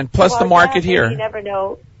 100%. Plus the market here. You never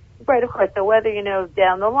know. Right, of course. So whether,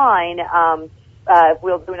 down the line,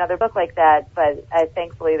 we'll do another book like that, but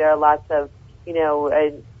thankfully there are lots of,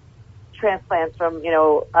 transplants from,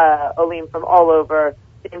 Olim from all over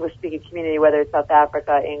the English-speaking community, whether it's South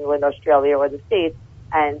Africa, England, Australia, or the States,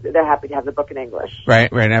 and they're happy to have the book in English.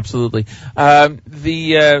 Right, absolutely.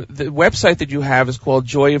 The website that you have is called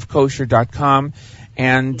joyofkosher.com,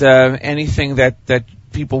 and anything that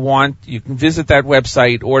people want, you can visit that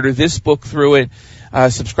website, order this book through it,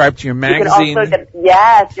 subscribe to your magazine. You can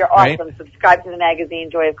also you're awesome. Right? Subscribe to the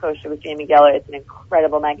magazine, Joy of Kosher with Jamie Geller. It's an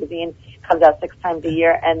incredible magazine. Comes out 6 times a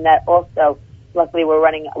year, and that also, luckily, we'll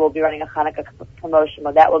be running a Hanukkah promotion.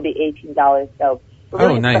 Well, that will be $18, so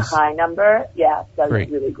really nice. It's a high number. Yeah, so great.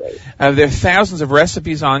 It's really great. There are thousands of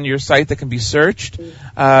recipes on your site that can be searched,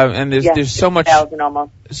 and there's so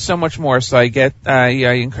much more. So I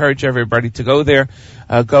encourage everybody to go there,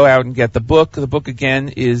 go out and get the book. The book again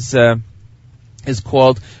is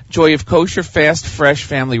called Joy of Kosher, Fast, Fresh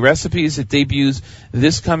Family Recipes. It debuts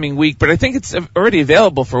this coming week, but I think it's already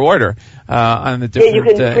available for order on the different you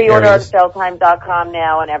can pre-order areas. at selltime.com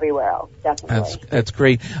now and everywhere else, definitely. That's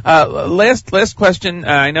great. Last question.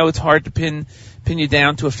 I know it's hard to pin you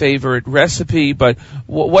down to a favorite recipe, but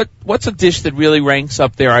what's a dish that really ranks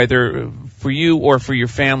up there either for you or for your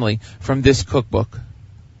family from this cookbook?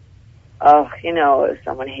 Oh, if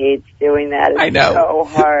someone hates doing that, it's so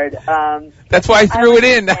hard. That's why I threw it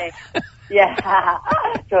in. Yeah,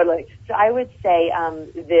 totally. So I would say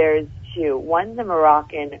there's 2. One's the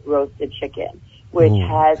Moroccan roasted chicken, which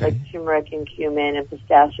has turmeric and cumin and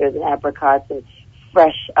pistachios and apricots and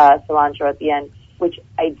fresh cilantro at the end, which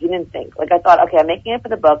I didn't think. I thought, okay, I'm making it for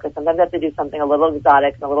the book, because sometimes I have to do something a little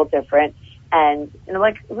exotic and a little different. And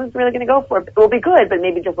who's really going to go for it? It will be good, but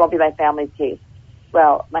maybe just won't be my family's taste.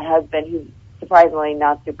 Well, my husband, who's surprisingly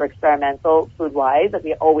not super experimental food-wise,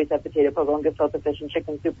 we always have potato kugel and gefilte fish and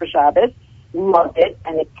chicken soup for Shabbos, loved it,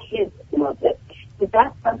 and the kids loved it. So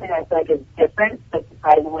that's something I feel like is different, but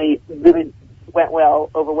surprisingly really went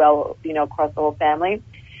over well, across the whole family.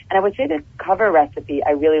 And I would say the cover recipe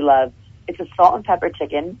I really love. It's a salt and pepper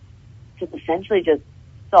chicken. It's essentially just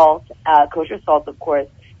salt, kosher salt, of course,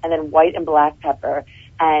 and then white and black pepper,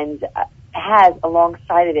 and has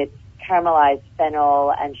alongside of it caramelized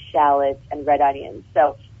fennel and shallots and red onions.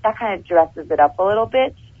 So that kind of dresses it up a little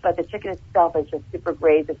bit, but the chicken itself is just super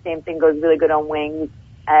great. The same thing goes really good on wings,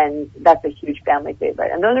 and that's a huge family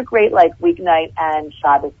favorite. And those are great, like, weeknight and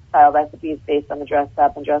Shabbos style recipes based on the dressed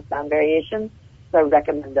up and dressed down variations. So I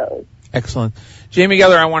recommend those. Excellent. Jamie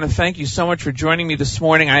Geller, I want to thank you so much for joining me this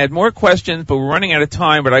morning. I had more questions, but we're running out of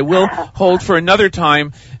time, but I will hold for another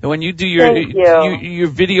time. When you do your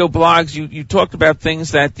video blogs, you talked about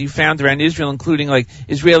things that you found around Israel, including like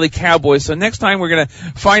Israeli cowboys. So next time we're going to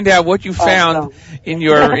find out what you found in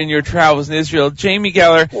your travels in Israel. Jamie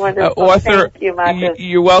Geller, author. Thank you, Marcus.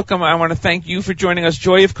 You're welcome. I want to thank you for joining us.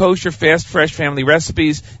 Joy of Kosher, Fast, Fresh Family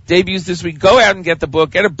Recipes debuts this week. Go out and get the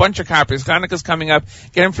book. Get a bunch of copies. Hanukkah's coming up.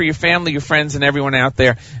 Get them for your family, your friends, and everyone out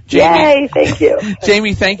there. Jamie, yay, thank you.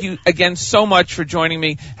 Jamie, thank you again so much for joining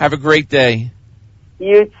me. Have a great day.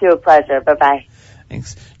 You too. Pleasure. Bye-bye.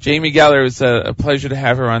 Thanks. Jamie Geller, it's a pleasure to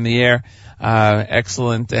have her on the air.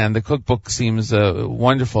 Excellent. And the cookbook seems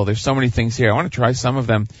wonderful. There's so many things here. I want to try some of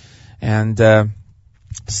them and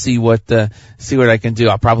see what I can do.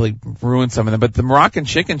 I'll probably ruin some of them. But the Moroccan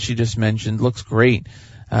chicken she just mentioned looks great.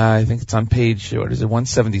 I think it's on page,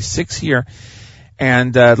 176 here.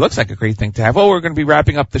 And it looks like a great thing to have. Well, we're going to be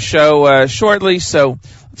wrapping up the show shortly, so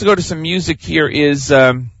let's go to some music. Here is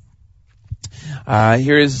Avram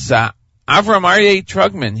Aryeh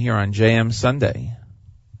Trugman here on JM Sunday.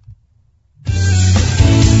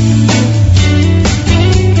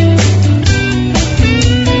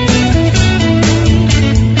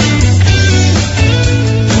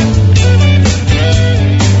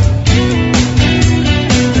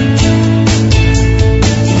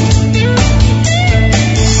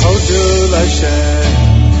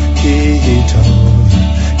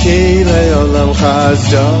 Ki le'olam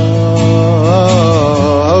chazdo,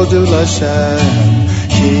 Hodu L'Hashem,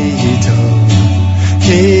 Ki tov,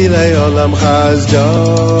 Ki le'olam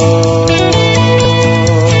chazdo.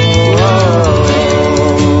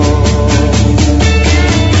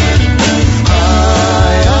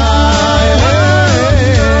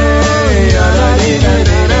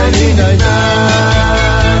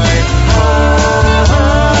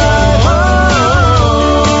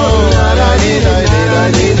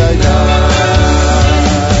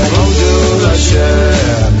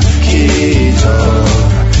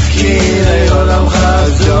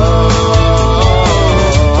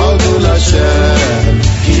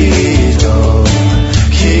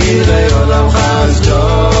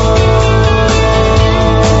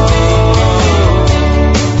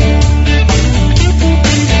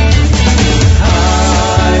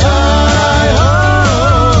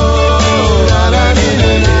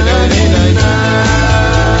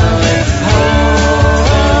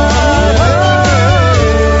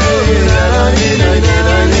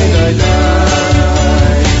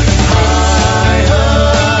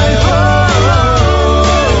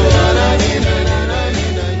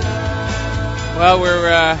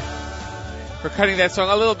 Cutting that song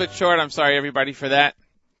a little bit short. I'm sorry, everybody, for that.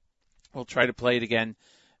 We'll try to play it again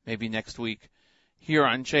maybe next week here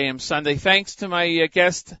on JM Sunday. Thanks to my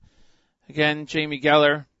guest, again, Jamie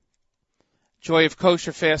Geller, Joy of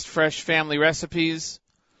Kosher, Fast, Fresh Family Recipes.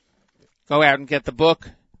 Go out and get the book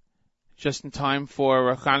just in time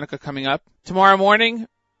for Hanukkah coming up. Tomorrow morning,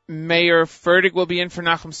 Mayor Fertig will be in for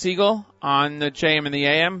Nachum Siegel on the JM and the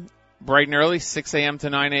AM, bright and early, 6 a.m. to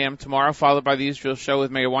 9 a.m. tomorrow, followed by the Israel Show with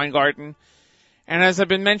Mayor Weingarten. And as I've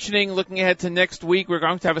been mentioning, looking ahead to next week, we're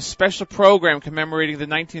going to have a special program commemorating the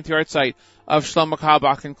 19th yahrzeit of Shlomo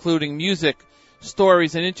Carlebach, including music,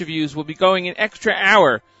 stories, and interviews. We'll be going an extra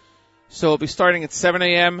hour. So we'll be starting at 7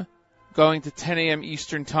 a.m., going to 10 a.m.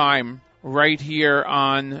 Eastern Time, right here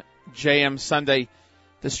on JM Sunday.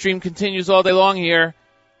 The stream continues all day long here.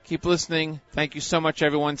 Keep listening. Thank you so much,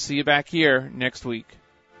 everyone. See you back here next week.